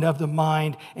and of the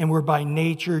mind, and were by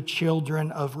nature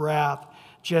children of wrath,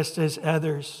 just as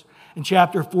others. In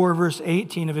chapter 4, verse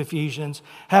 18 of Ephesians,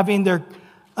 having their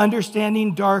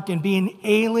understanding dark and being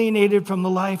alienated from the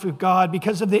life of God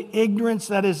because of the ignorance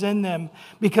that is in them,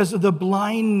 because of the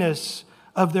blindness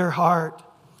of their heart.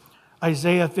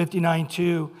 Isaiah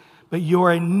 59:2, but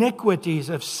your iniquities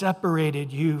have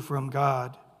separated you from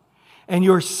God, and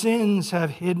your sins have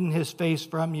hidden his face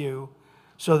from you,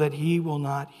 so that he will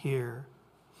not hear.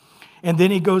 And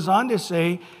then he goes on to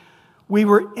say, we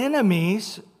were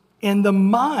enemies in the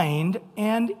mind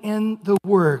and in the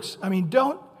works. I mean,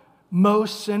 don't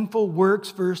most sinful works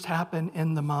first happen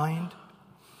in the mind?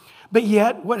 But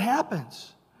yet, what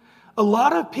happens? A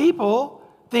lot of people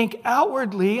think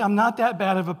outwardly, I'm not that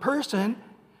bad of a person,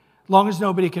 as long as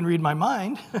nobody can read my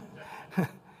mind. If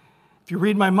you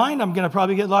read my mind, I'm going to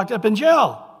probably get locked up in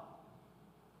jail.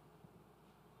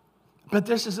 But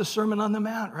this is the Sermon on the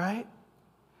Mount, right?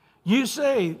 You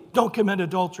say, don't commit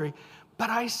adultery. But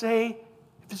I say,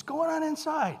 if it's going on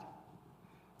inside,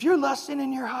 if you're lusting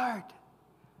in your heart,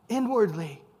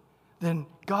 inwardly, then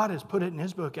God has put it in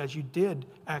his book as you did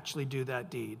actually do that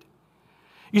deed.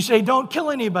 You say, don't kill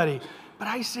anybody. But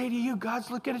I say to you,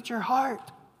 God's looking at your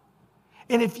heart.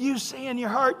 And if you say in your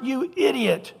heart, you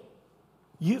idiot,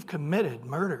 you've committed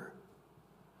murder.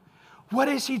 What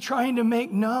is he trying to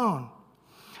make known?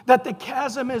 That the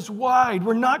chasm is wide.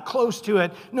 We're not close to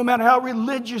it. No matter how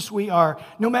religious we are,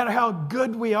 no matter how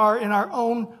good we are in our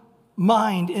own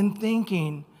mind and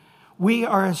thinking, we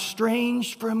are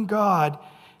estranged from God,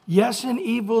 yes, in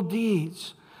evil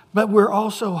deeds, but we're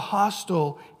also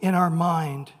hostile in our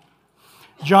mind.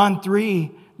 John 3,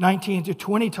 19 to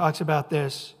 20 talks about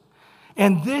this.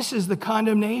 And this is the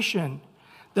condemnation,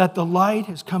 that the light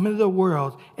has come into the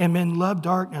world, and men love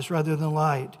darkness rather than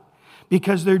light,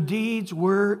 because their deeds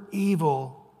were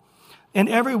evil. And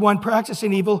everyone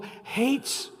practicing evil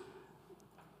hates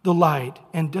the light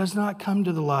and does not come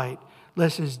to the light,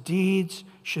 lest his deeds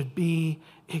should be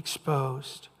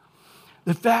exposed.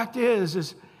 The fact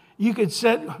is you could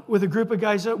sit with a group of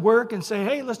guys at work and say,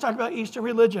 hey, let's talk about Eastern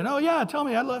religion. Oh, yeah, tell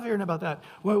me. I love hearing about that.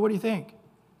 What do you think?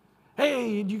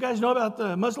 Hey, do you guys know about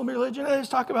the Muslim religion? Hey, let's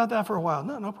talk about that for a while.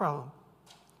 No problem.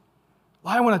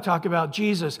 Well, I want to talk about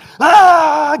Jesus. Get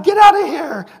out of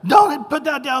here. Don't put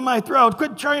that down my throat.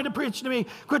 Quit trying to preach to me.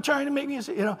 Quit trying to make me,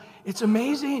 it's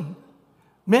amazing.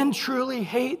 Men truly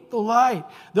hate the light.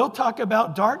 They'll talk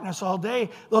about darkness all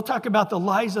day. They'll talk about the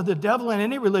lies of the devil in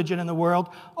any religion in the world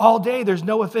all day. There's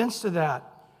no offense to that.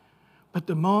 But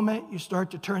the moment you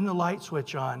start to turn the light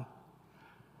switch on,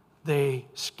 they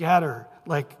scatter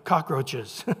like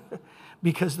cockroaches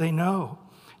because they know.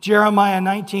 Jeremiah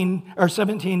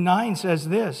 17:9 says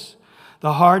this,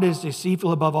 the heart is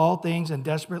deceitful above all things and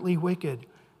desperately wicked.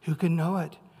 Who can know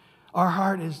it? Our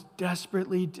heart is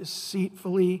desperately,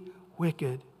 deceitfully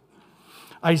wicked.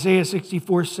 Isaiah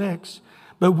 64:6.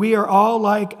 But we are all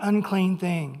like unclean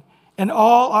thing, and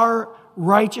all our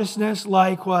righteousness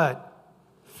like what?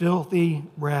 Filthy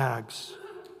rags.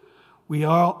 We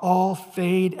all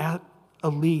fade at a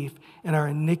leaf, and our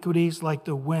iniquities like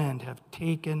the wind have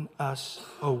taken us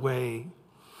away.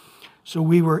 So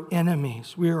we were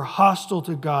enemies. We were hostile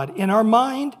to God in our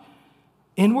mind,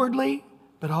 inwardly,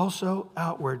 but also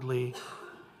outwardly.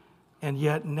 And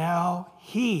yet now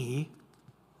he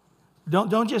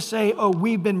Don't just say, oh,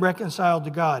 we've been reconciled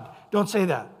to God. Don't say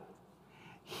that.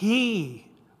 He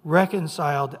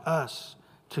reconciled us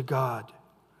to God.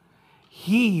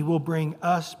 He will bring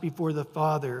us before the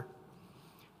Father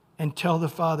and tell the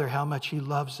Father how much He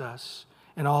loves us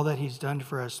and all that He's done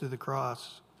for us through the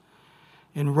cross.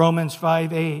 In Romans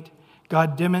 5:8,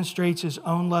 God demonstrates His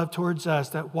own love towards us,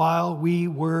 that while we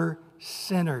were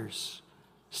sinners,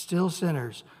 still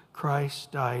sinners,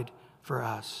 Christ died for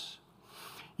us.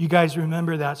 You guys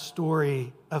remember that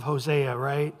story of Hosea,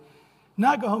 right?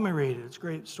 Not go home and read it. It's a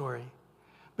great story.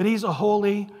 But he's a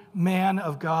holy man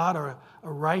of God, or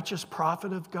a righteous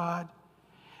prophet of God.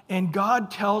 And God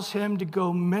tells him to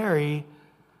go marry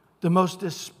the most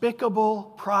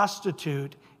despicable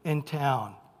prostitute in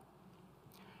town.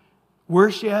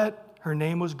 Worse yet, her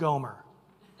name was Gomer.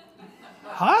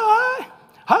 Hi,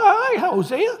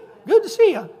 Hosea. Good to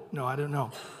see you. No, I don't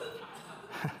know.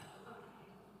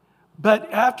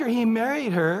 But after he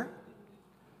married her,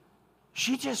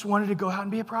 she just wanted to go out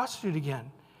and be a prostitute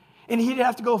again. And he'd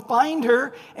have to go find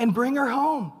her and bring her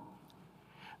home.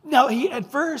 Now,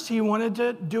 at first, he wanted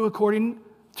to do according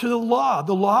to the law.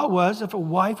 The law was if a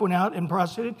wife went out and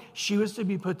prostituted, she was to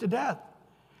be put to death.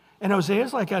 And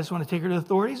Hosea's like, I just want to take her to the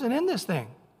authorities and end this thing.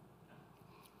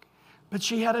 But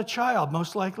she had a child,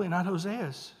 most likely not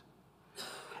Hosea's.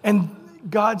 And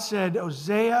God said,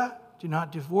 Hosea, do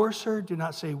not divorce her. Do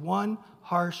not say one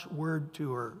harsh word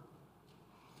to her.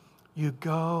 You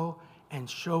go and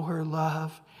show her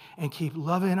love and keep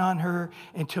loving on her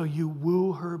until you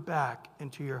woo her back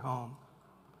into your home.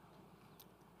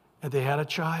 And they had a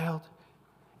child,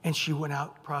 and she went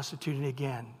out prostituting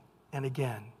again and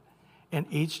again. And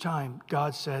each time,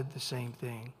 God said the same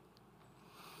thing.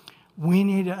 We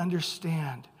need to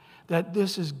understand that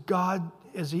this is God,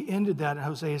 as he ended that in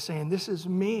Hosea, saying, this is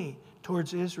me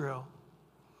towards Israel.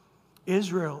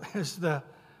 Israel is the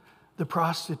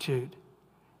prostitute.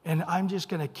 And I'm just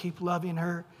going to keep loving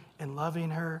her and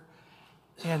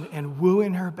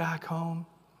wooing her back home.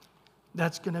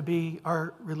 That's going to be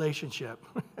our relationship.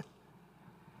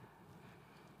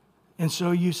 And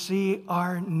so you see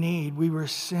our need. We were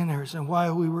sinners. And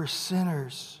while we were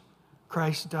sinners,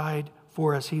 Christ died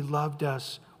for us. He loved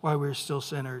us while we were still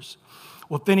sinners.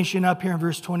 Well, finishing up here in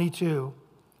verse 22.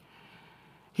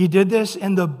 He did this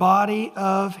in the body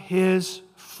of his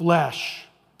flesh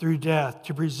through death,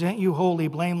 to present you holy,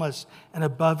 blameless, and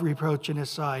above reproach in his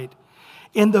sight.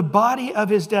 In the body of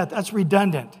his death, that's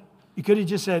redundant. You could have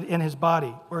just said in his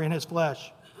body or in his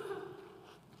flesh.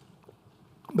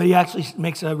 But he actually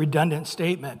makes a redundant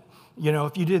statement. You know,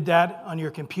 if you did that on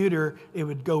your computer, it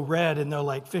would go red and they'll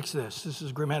like, fix this. This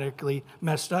is grammatically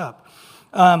messed up.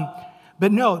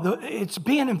 But no, it's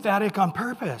being emphatic on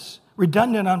purpose,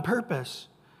 redundant on purpose.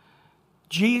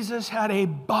 Jesus had a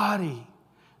body.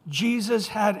 Jesus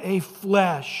had a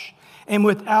flesh. And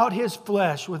without his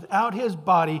flesh, without his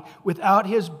body, without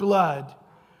his blood,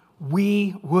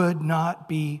 we would not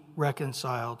be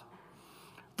reconciled.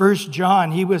 1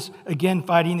 John, he was again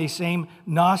fighting these same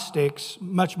Gnostics,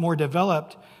 much more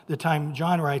developed the time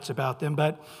John writes about them.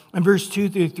 But in verse 2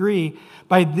 through 3,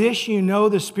 by this you know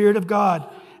the Spirit of God.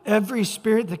 Every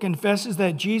spirit that confesses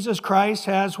that Jesus Christ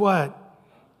has what?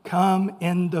 Come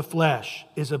in the flesh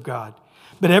is of God.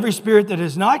 But every spirit that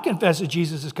does not confess that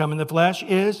Jesus has come in the flesh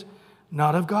is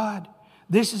not of God.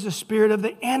 This is the spirit of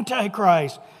the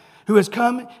Antichrist, who has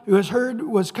heard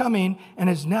was coming and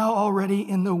is now already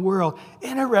in the world.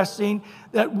 Interesting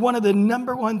that one of the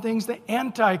number one things the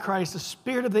Antichrist, the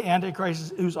spirit of the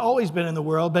Antichrist, who's always been in the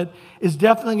world, but is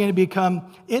definitely going to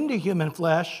become into human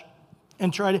flesh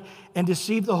and try to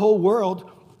deceive the whole world,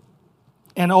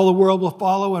 and all the world will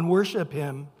follow and worship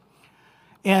him.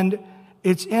 And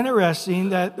it's interesting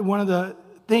that one of the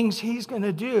things he's going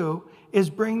to do is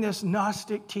bring this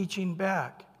Gnostic teaching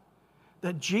back,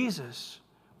 that Jesus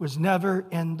was never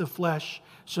in the flesh,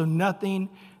 so nothing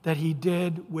that he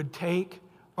did would take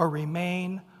or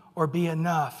remain or be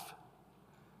enough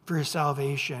for his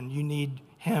salvation. You need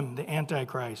him, the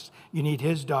Antichrist. You need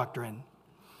his doctrine.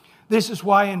 This is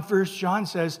why in 1 John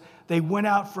says, they went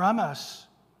out from us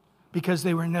because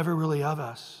they were never really of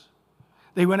us.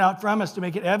 They went out from us to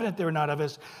make it evident they were not of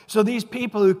us. So these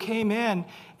people who came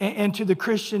into the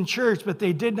Christian church, but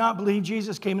they did not believe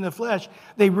Jesus came in the flesh,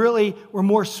 they really were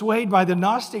more swayed by the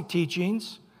Gnostic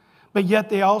teachings, but yet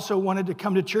they also wanted to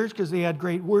come to church because they had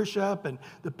great worship and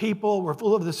the people were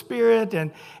full of the Spirit,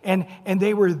 and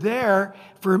they were there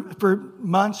for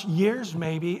months, years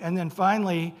maybe, and then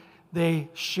finally they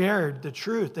shared the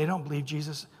truth. They don't believe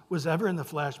Jesus was ever in the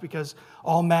flesh because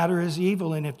all matter is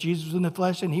evil, and if Jesus was in the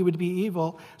flesh, then he would be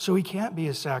evil, so he can't be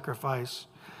a sacrifice.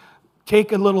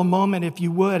 take a little moment, if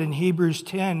you would, in Hebrews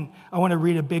 10. I want to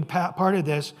read a big part of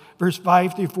this, verse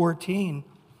 5 through 14.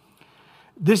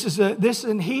 This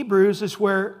in Hebrews is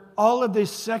where all of these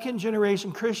second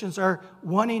generation Christians are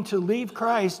wanting to leave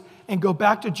Christ and go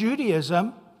back to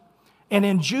Judaism, and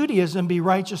in Judaism be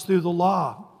righteous through the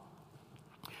law.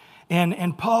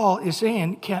 And Paul is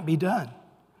saying it can't be done.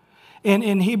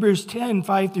 In Hebrews 10,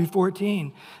 5 through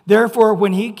 14, therefore,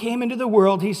 when he came into the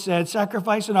world, he said,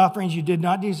 sacrifice and offerings you did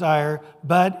not desire,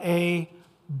 but a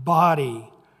body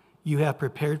you have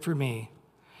prepared for me.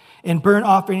 In burnt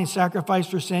offering and sacrifice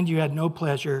for sin, you had no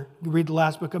pleasure. You read the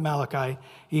last book of Malachi.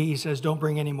 He says, don't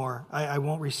bring any more. I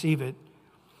won't receive it.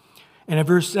 And in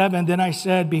verse 7, then I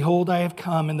said, behold, I have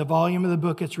come. In the volume of the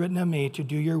book it's written of me to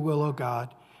do your will, O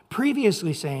God.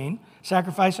 Previously saying,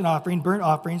 sacrifice and offering, burnt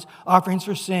offerings, offerings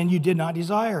for sin you did not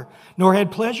desire, nor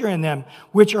had pleasure in them,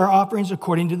 which are offerings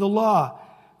according to the law.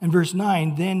 In verse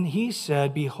 9, then he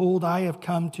said, behold, I have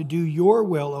come to do your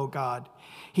will, O God.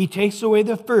 He takes away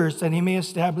the first, that he may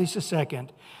establish the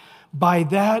second. By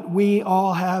that we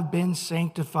all have been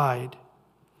sanctified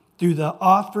through the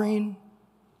offering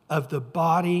of the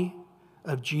body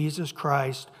of Jesus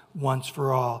Christ once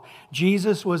for all.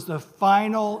 Jesus was the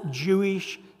final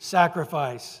Jewish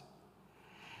sacrifice.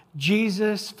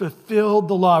 Jesus fulfilled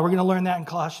the law. We're going to learn that in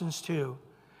Colossians 2.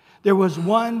 There was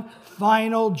one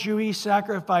final Jewish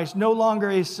sacrifice, no longer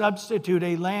a substitute,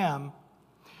 a lamb.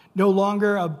 No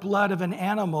longer a blood of an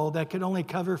animal that could only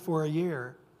cover for a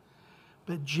year.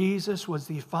 But Jesus was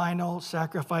the final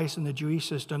sacrifice in the Jewish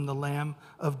system, the Lamb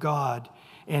of God.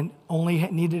 And only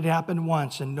needed to happen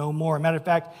once and no more. Matter of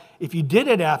fact, if you did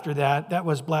it after that, that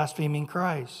was blaspheming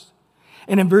Christ.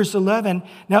 And in verse 11,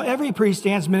 now every priest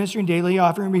stands ministering daily,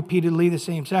 offering repeatedly the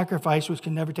same sacrifice, which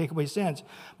can never take away sins.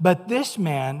 But this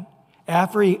man,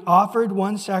 after he offered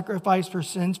one sacrifice for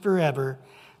sins forever,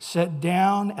 sat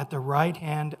down at the right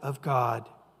hand of God.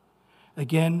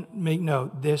 Again, make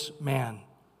note, this man.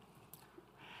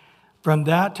 From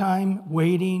that time,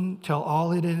 waiting till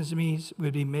all his enemies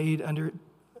would be made under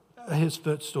his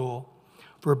footstool.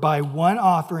 For by one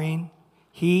offering,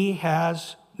 he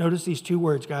has, notice these two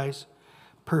words, guys,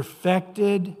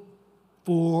 perfected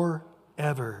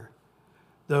forever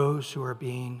those who are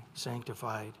being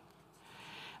sanctified.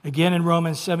 Again, in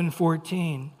Romans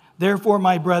 7:14, therefore,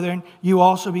 my brethren, you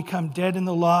also become dead in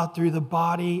the law through the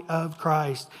body of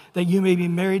Christ, that you may be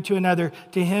married to another,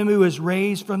 to him who is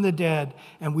raised from the dead,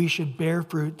 and we should bear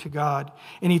fruit to God.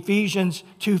 In Ephesians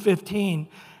 2:15,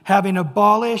 having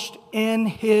abolished in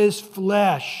his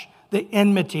flesh the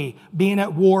enmity, being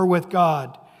at war with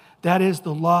God. That is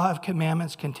the law of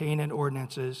commandments contained in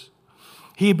ordinances.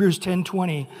 Hebrews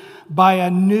 10:20, by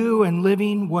a new and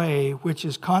living way, which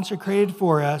is consecrated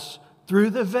for us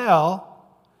through the veil,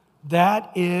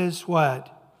 that is what?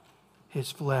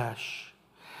 His flesh.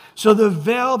 So the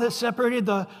veil that separated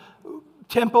the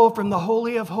temple from the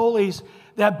Holy of Holies,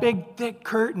 that big thick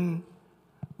curtain,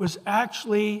 was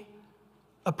actually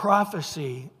a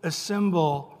prophecy, a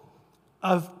symbol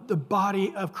of the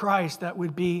body of Christ that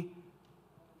would be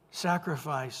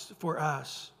sacrificed for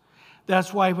us.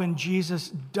 That's why when Jesus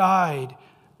died,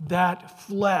 that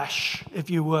flesh, if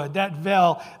you would, that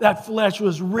veil, that flesh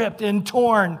was ripped and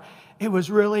torn. It was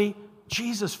really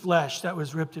Jesus' flesh that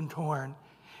was ripped and torn.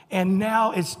 And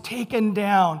now it's taken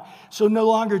down. So no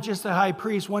longer just the high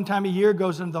priest one time a year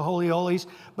goes into the Holy of Holies,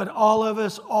 but all of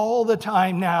us all the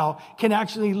time now can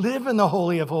actually live in the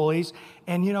Holy of Holies.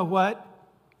 And you know what?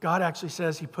 God actually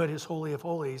says he put his Holy of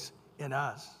Holies in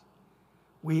us.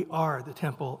 We are the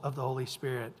temple of the Holy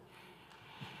Spirit.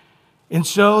 And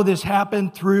so this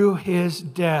happened through his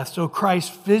death. So Christ's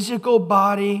physical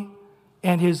body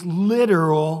and his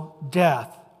literal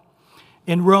death.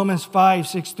 In Romans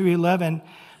 5:6-11,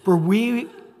 for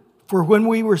when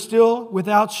we were still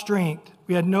without strength,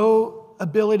 we had no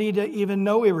ability to even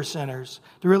know we were sinners,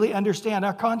 to really understand.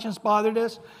 Our conscience bothered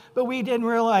us, but we didn't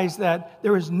realize that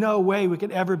there was no way we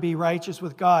could ever be righteous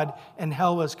with God and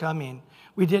hell was coming.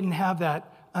 We didn't have that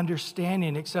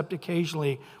understanding except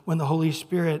occasionally when the Holy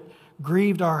Spirit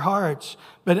grieved our hearts.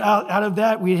 But out of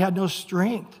that, we had no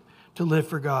strength to live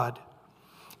for God.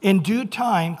 In due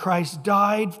time, Christ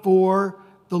died for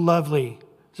the lovely.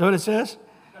 Is that what it says?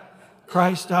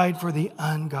 Christ died for the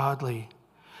ungodly.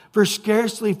 For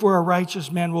scarcely for a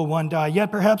righteous man will one die,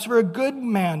 yet perhaps for a good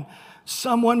man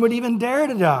someone would even dare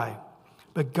to die.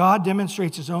 But God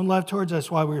demonstrates his own love towards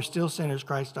us while we were still sinners.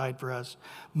 Christ died for us.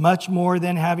 Much more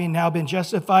than having now been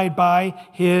justified by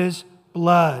his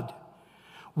blood,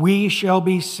 we shall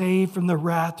be saved from the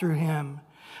wrath through him.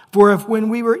 For if when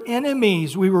we were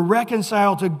enemies, we were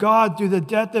reconciled to God through the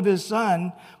death of his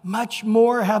Son, much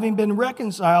more, having been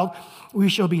reconciled, we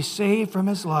shall be saved from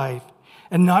his life.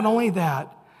 And not only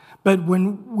that, but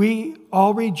when we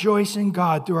all rejoice in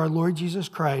God through our Lord Jesus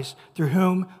Christ, through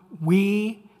whom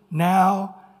we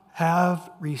now have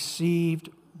received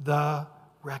the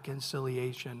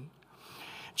reconciliation.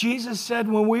 Jesus said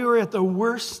when we were at the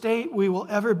worst state we will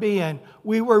ever be in,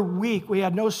 we were weak, we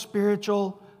had no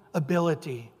spiritual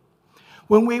ability.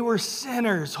 When we were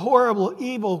sinners, horrible,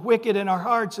 evil, wicked in our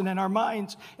hearts and in our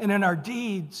minds and in our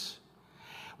deeds.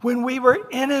 When we were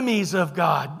enemies of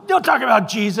God. Don't talk about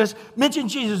Jesus. Mention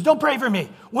Jesus. Don't pray for me.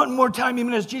 One more time you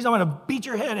mention Jesus, I'm going to beat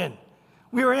your head in.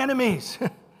 We were enemies.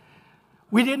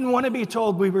 We didn't want to be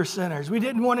told we were sinners. We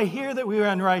didn't want to hear that we were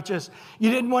unrighteous.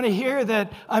 You didn't want to hear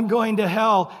that I'm going to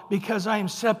hell because I am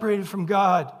separated from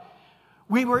God.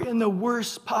 We were in the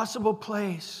worst possible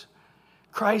place.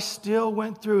 Christ still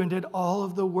went through and did all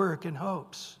of the work in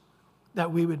hopes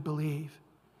that we would believe.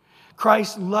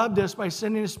 Christ loved us by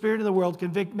sending the Spirit of the world,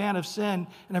 convict man of sin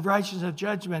and of righteousness of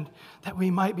judgment, that we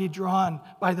might be drawn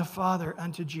by the Father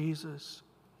unto Jesus.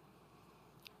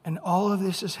 And all of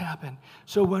this has happened.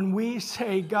 So when we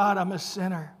say, God, I'm a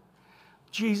sinner,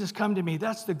 Jesus, come to me,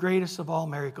 that's the greatest of all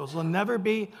miracles. There'll never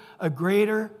be a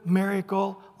greater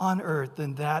miracle on earth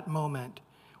than that moment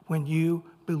when you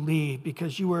believe,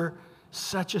 because you were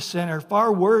such a sinner,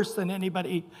 far worse than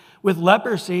anybody with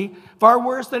leprosy, far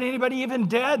worse than anybody even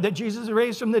dead that Jesus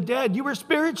raised from the dead. You were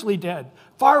spiritually dead,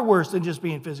 far worse than just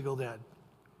being physical dead.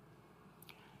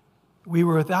 We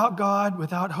were without God,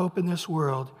 without hope in this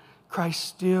world. Christ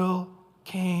still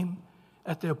came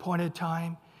at the appointed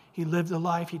time. He lived the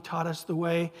life. He taught us the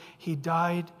way. He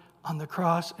died on the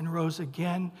cross and rose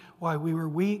again while we were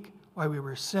weak, while we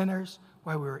were sinners,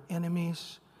 while we were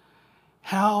enemies.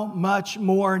 How much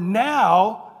more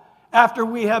now, after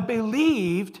we have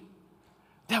believed,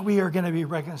 that we are going to be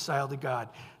reconciled to God.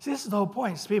 See, this is the whole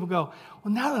point. So people go,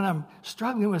 well, now that I'm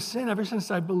struggling with sin ever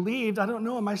since I believed, I don't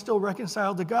know, am I still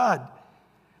reconciled to God?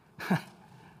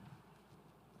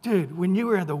 Dude, when you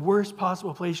were in the worst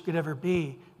possible place you could ever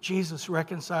be, Jesus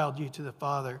reconciled you to the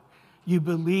Father. You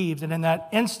believed, and in that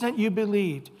instant you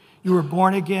believed, you were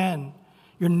born again.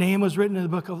 Your name was written in the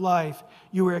book of life.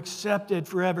 You were accepted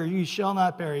forever. You shall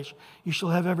not perish. You shall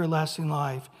have everlasting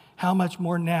life. How much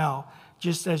more now,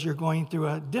 just as you're going through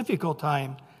a difficult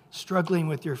time, struggling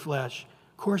with your flesh.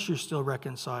 Of course, you're still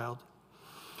reconciled.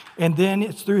 And then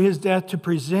it's through his death to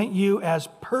present you as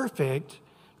perfect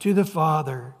to the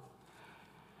Father.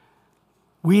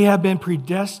 We have been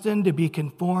predestined to be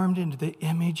conformed into the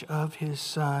image of his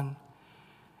Son.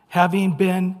 Having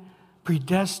been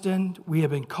predestined, we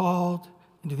have been called.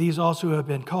 And to these also who have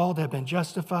been called have been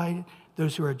justified.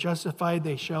 Those who are justified,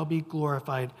 they shall be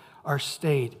glorified, our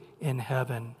state in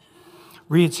heaven.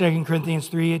 Read 2 Corinthians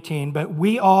 3:18. But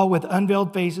we all with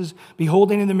unveiled faces,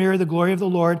 beholding in the mirror the glory of the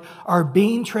Lord, are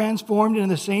being transformed into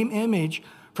the same image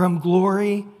from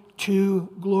glory to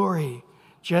glory,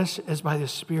 just as by the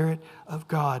Spirit of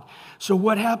God. So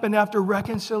what happened after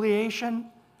reconciliation?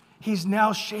 He's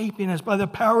now shaping us by the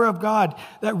power of God.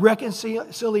 That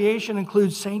reconciliation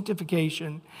includes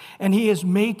sanctification. And he is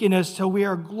making us till we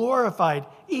are glorified,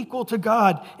 equal to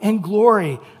God in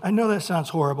glory. I know that sounds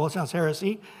horrible. It sounds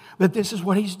heresy. But this is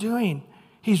what he's doing.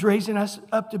 He's raising us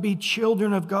up to be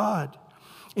children of God.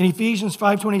 In Ephesians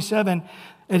 5:27,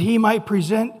 that he might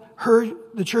present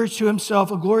the church to himself,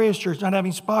 a glorious church, not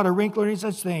having spot or wrinkle or any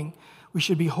such thing. We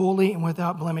should be holy and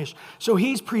without blemish. So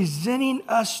he's presenting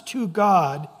us to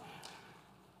God.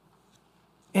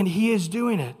 And he is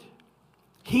doing it.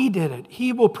 He did it.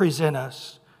 He will present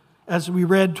us, as we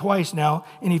read twice now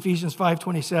in Ephesians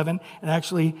 5:27, and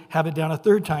actually have it down a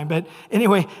third time. But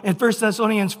anyway, in 1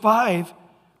 Thessalonians 5,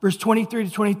 verse 23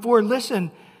 to 24, listen,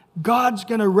 God's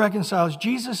going to reconcile us.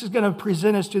 Jesus is going to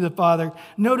present us to the Father.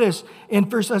 Notice in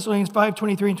 1 Thessalonians 5,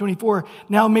 23 and 24,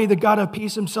 now may the God of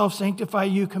peace himself sanctify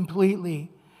you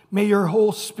completely. May your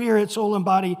whole spirit, soul, and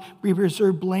body be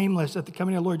preserved blameless at the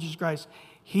coming of the Lord Jesus Christ.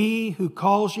 He who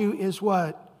calls you is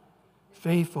what?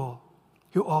 Faithful,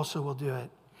 who also will do it.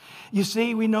 You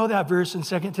see, we know that verse in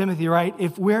 2 Timothy, right?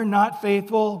 If we're not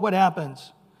faithful, what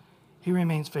happens? He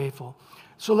remains faithful.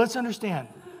 So let's understand.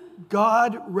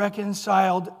 God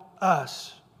reconciled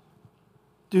us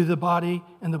through the body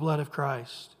and the blood of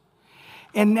Christ.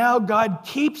 And now God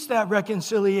keeps that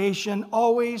reconciliation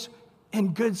always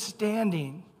in good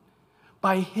standing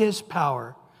by his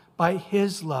power, by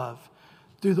his love,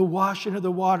 through the washing of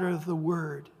the water of the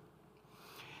word.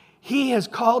 He has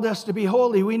called us to be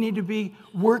holy. We need to be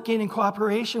working in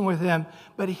cooperation with him.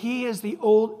 But he is the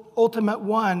ultimate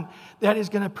one that is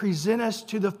going to present us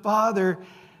to the Father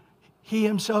He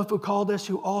himself who called us,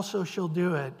 who also shall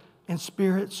do it in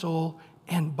spirit, soul,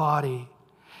 and body.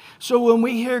 So when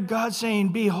we hear God saying,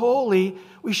 be holy,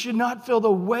 we should not feel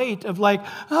the weight of like,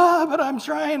 but I'm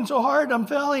trying so hard, I'm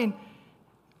failing.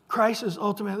 Christ has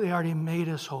ultimately already made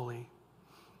us holy.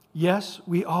 Yes,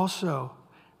 we also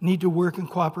need to work in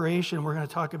cooperation. We're going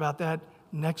to talk about that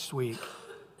next week.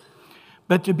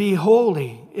 But to be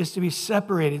holy is to be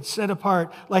separated, set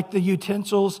apart, like the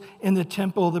utensils in the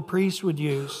temple the priests would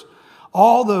use.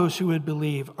 All those who would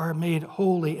believe are made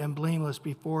holy and blameless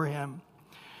before him.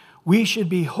 We should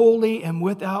be holy and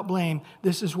without blame.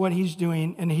 This is what he's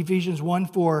doing in Ephesians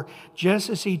 1:4. Just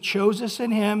as he chose us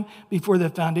in him before the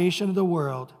foundation of the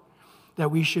world,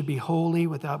 that we should be holy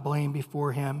without blame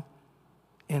before him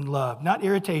in love. Not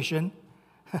irritation,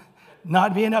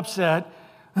 not being upset.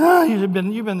 You've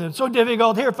been so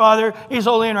difficult. Here, Father, he's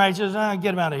holy and righteous.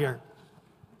 Get him out of here.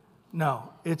 No,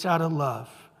 it's out of love,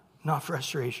 not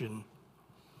frustration.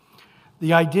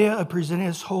 The idea of presenting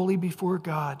us holy before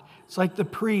God. It's like the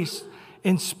priest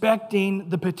inspecting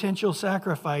the potential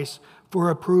sacrifice for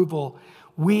approval.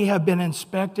 We have been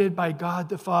inspected by God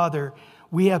the Father.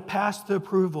 We have passed the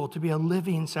approval to be a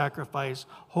living sacrifice,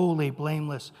 holy,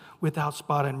 blameless, without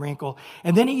spot and wrinkle.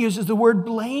 And then he uses the word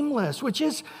blameless, which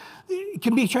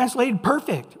can be translated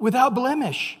perfect, without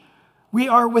blemish. We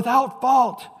are without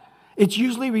fault. It's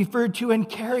usually referred to in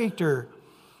character,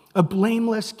 a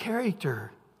blameless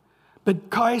character.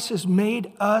 But Christ has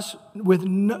made us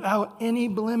without any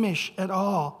blemish at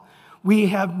all. We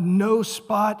have no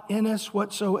spot in us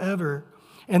whatsoever.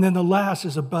 And then the last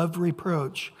is above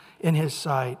reproach in his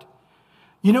sight.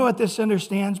 You know what this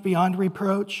understands beyond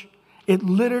reproach? It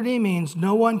literally means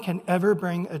no one can ever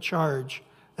bring a charge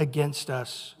against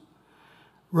us.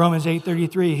 Romans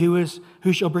 8:33,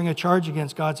 who shall bring a charge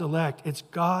against God's elect? It's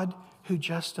God who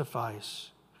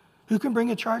justifies. Who can bring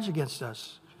a charge against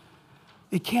us?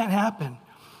 It can't happen.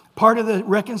 Part of the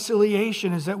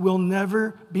reconciliation is that we'll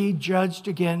never be judged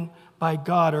again by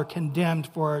God or condemned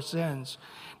for our sins.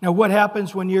 Now, what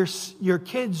happens when your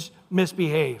kids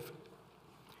misbehave?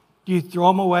 Do you throw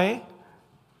them away?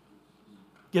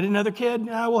 Get another kid?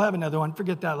 No, we'll have another one.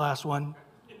 Forget that last one.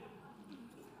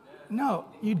 No,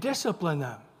 you discipline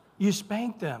them. You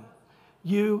spank them.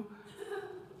 You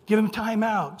give them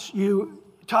timeouts. You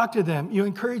talk to them. You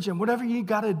encourage them. Whatever you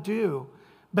got to do.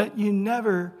 But you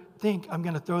never think, I'm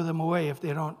going to throw them away if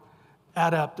they don't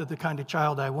add up to the kind of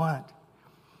child I want.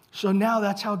 So now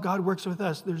that's how God works with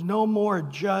us. There's no more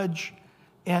judge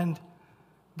and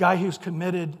guy who's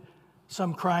committed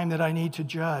some crime that I need to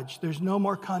judge. There's no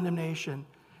more condemnation.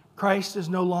 Christ is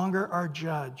no longer our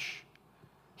judge.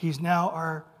 He's now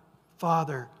our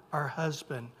Father, our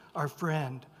husband, our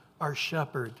friend, our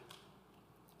shepherd. Do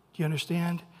you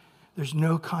understand? There's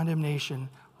no condemnation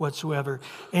whatsoever.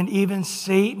 And even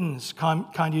Satan's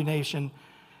condemnation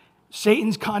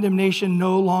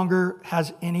no longer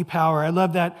has any power. I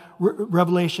love that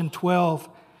Revelation 12.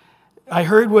 I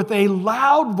heard with a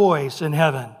loud voice in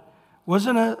heaven. It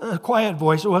wasn't a quiet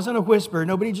voice. It wasn't a whisper.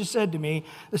 Nobody just said to me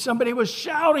that somebody was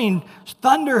shouting.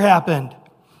 Thunder happened.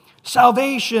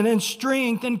 Salvation and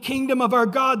strength and kingdom of our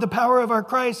God, the power of our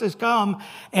Christ has come.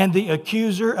 And the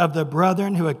accuser of the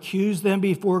brethren who accused them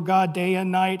before God day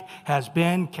and night has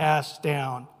been cast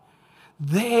down.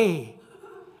 They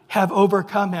have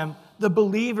overcome him. The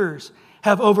believers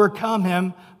have overcome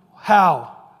him.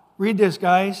 How? Read this,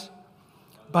 guys.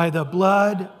 By the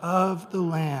blood of the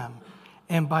Lamb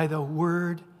and by the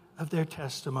word of their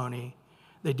testimony.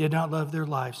 They did not love their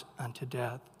lives unto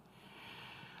death.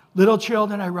 Little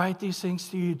children, I write these things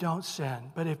to you, don't sin.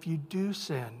 But if you do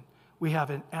sin, we have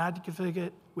an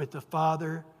advocate with the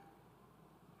Father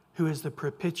who is the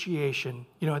propitiation.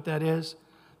 You know what that is?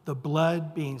 The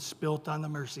blood being spilt on the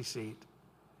mercy seat.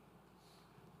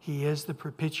 He is the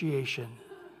propitiation.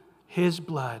 His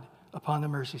blood upon the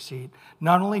mercy seat.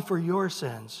 Not only for your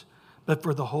sins, but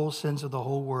for the whole sins of the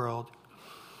whole world.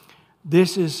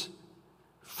 This is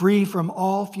free from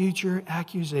all future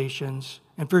accusations.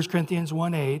 In 1 Corinthians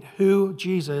 1:8, who,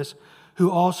 Jesus, who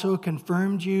also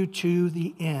confirmed you to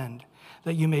the end,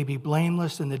 that you may be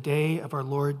blameless in the day of our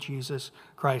Lord Jesus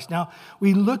Christ. Now,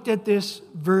 we looked at this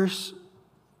verse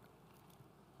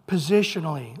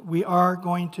positionally. We are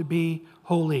going to be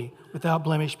holy, without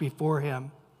blemish before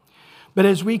him. But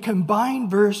as we combine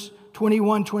verse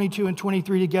 21, 22, and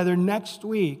 23 together next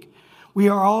week, we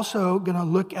are also going to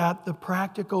look at the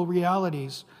practical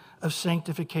realities of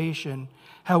sanctification,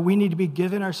 how we need to be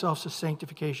giving ourselves to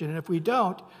sanctification. And if we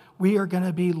don't, we are going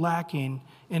to be lacking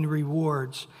in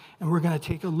rewards. And we're going to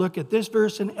take a look at this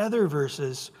verse and other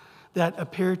verses that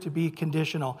appear to be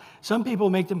conditional. Some people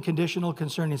make them conditional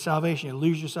concerning salvation. You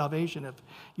lose your salvation if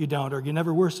you don't, or you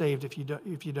never were saved if you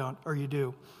don't, or you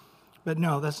do. But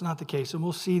no, that's not the case. And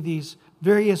we'll see these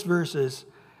various verses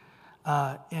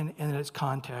in its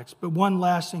context. But one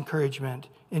last encouragement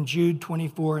in Jude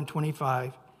 24 and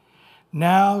 25.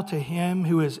 Now to him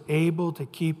who is able to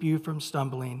keep you from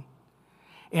stumbling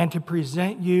and to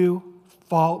present you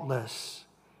faultless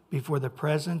before the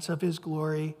presence of his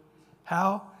glory.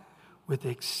 How? With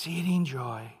exceeding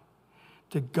joy.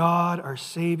 To God our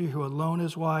Savior, who alone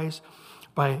is wise,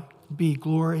 be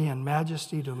glory and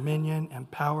majesty, dominion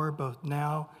and power, both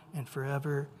now and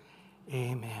forever.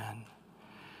 Amen.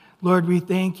 Lord, we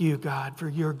thank you, God, for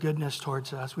your goodness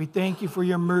towards us. We thank you for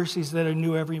your mercies that are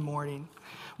new every morning.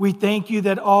 We thank you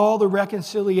that all the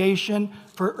reconciliation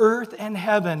for earth and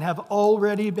heaven have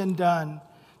already been done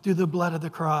through the blood of the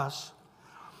cross.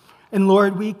 And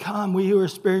Lord, we who are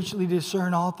spiritually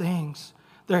discern all things.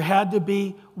 There had to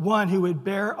be one who would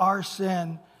bear our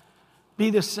sin, be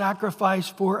the sacrifice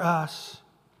for us,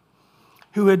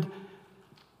 who would,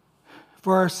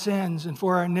 for our sins and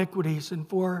for our iniquities and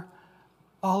for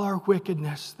all our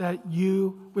wickedness, that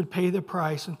you would pay the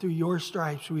price, and through your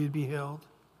stripes we would be healed.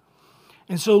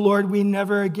 And so, Lord, we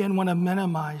never again want to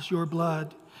minimize your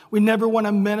blood. We never want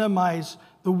to minimize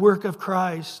the work of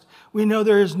Christ. We know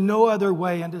there is no other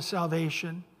way into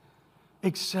salvation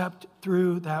except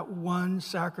through that one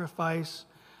sacrifice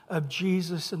of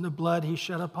Jesus and the blood he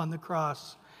shed upon the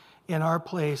cross in our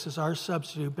place as our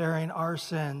substitute, bearing our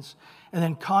sins, and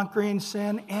then conquering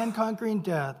sin and conquering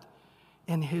death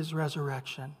in his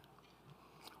resurrection.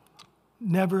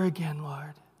 Never again,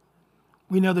 Lord.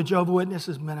 We know the Jehovah's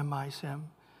Witnesses minimize him.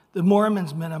 The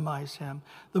Mormons minimize him.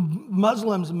 The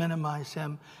Muslims minimize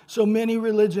him. So many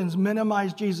religions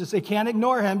minimize Jesus. They can't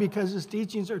ignore him because his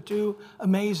teachings are too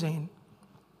amazing.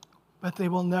 But they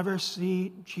will never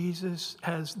see Jesus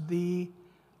as the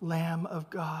Lamb of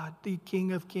God, the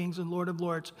King of Kings and Lord of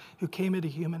Lords, who came into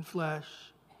human flesh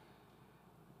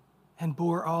and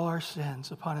bore all our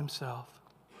sins upon himself.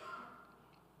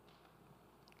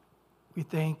 We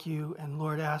thank you, and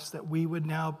Lord, ask that we would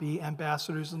now be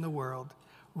ambassadors in the world,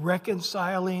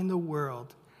 reconciling the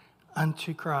world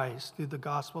unto Christ through the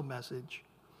gospel message.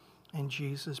 In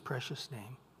Jesus' precious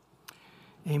name.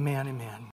 Amen, amen.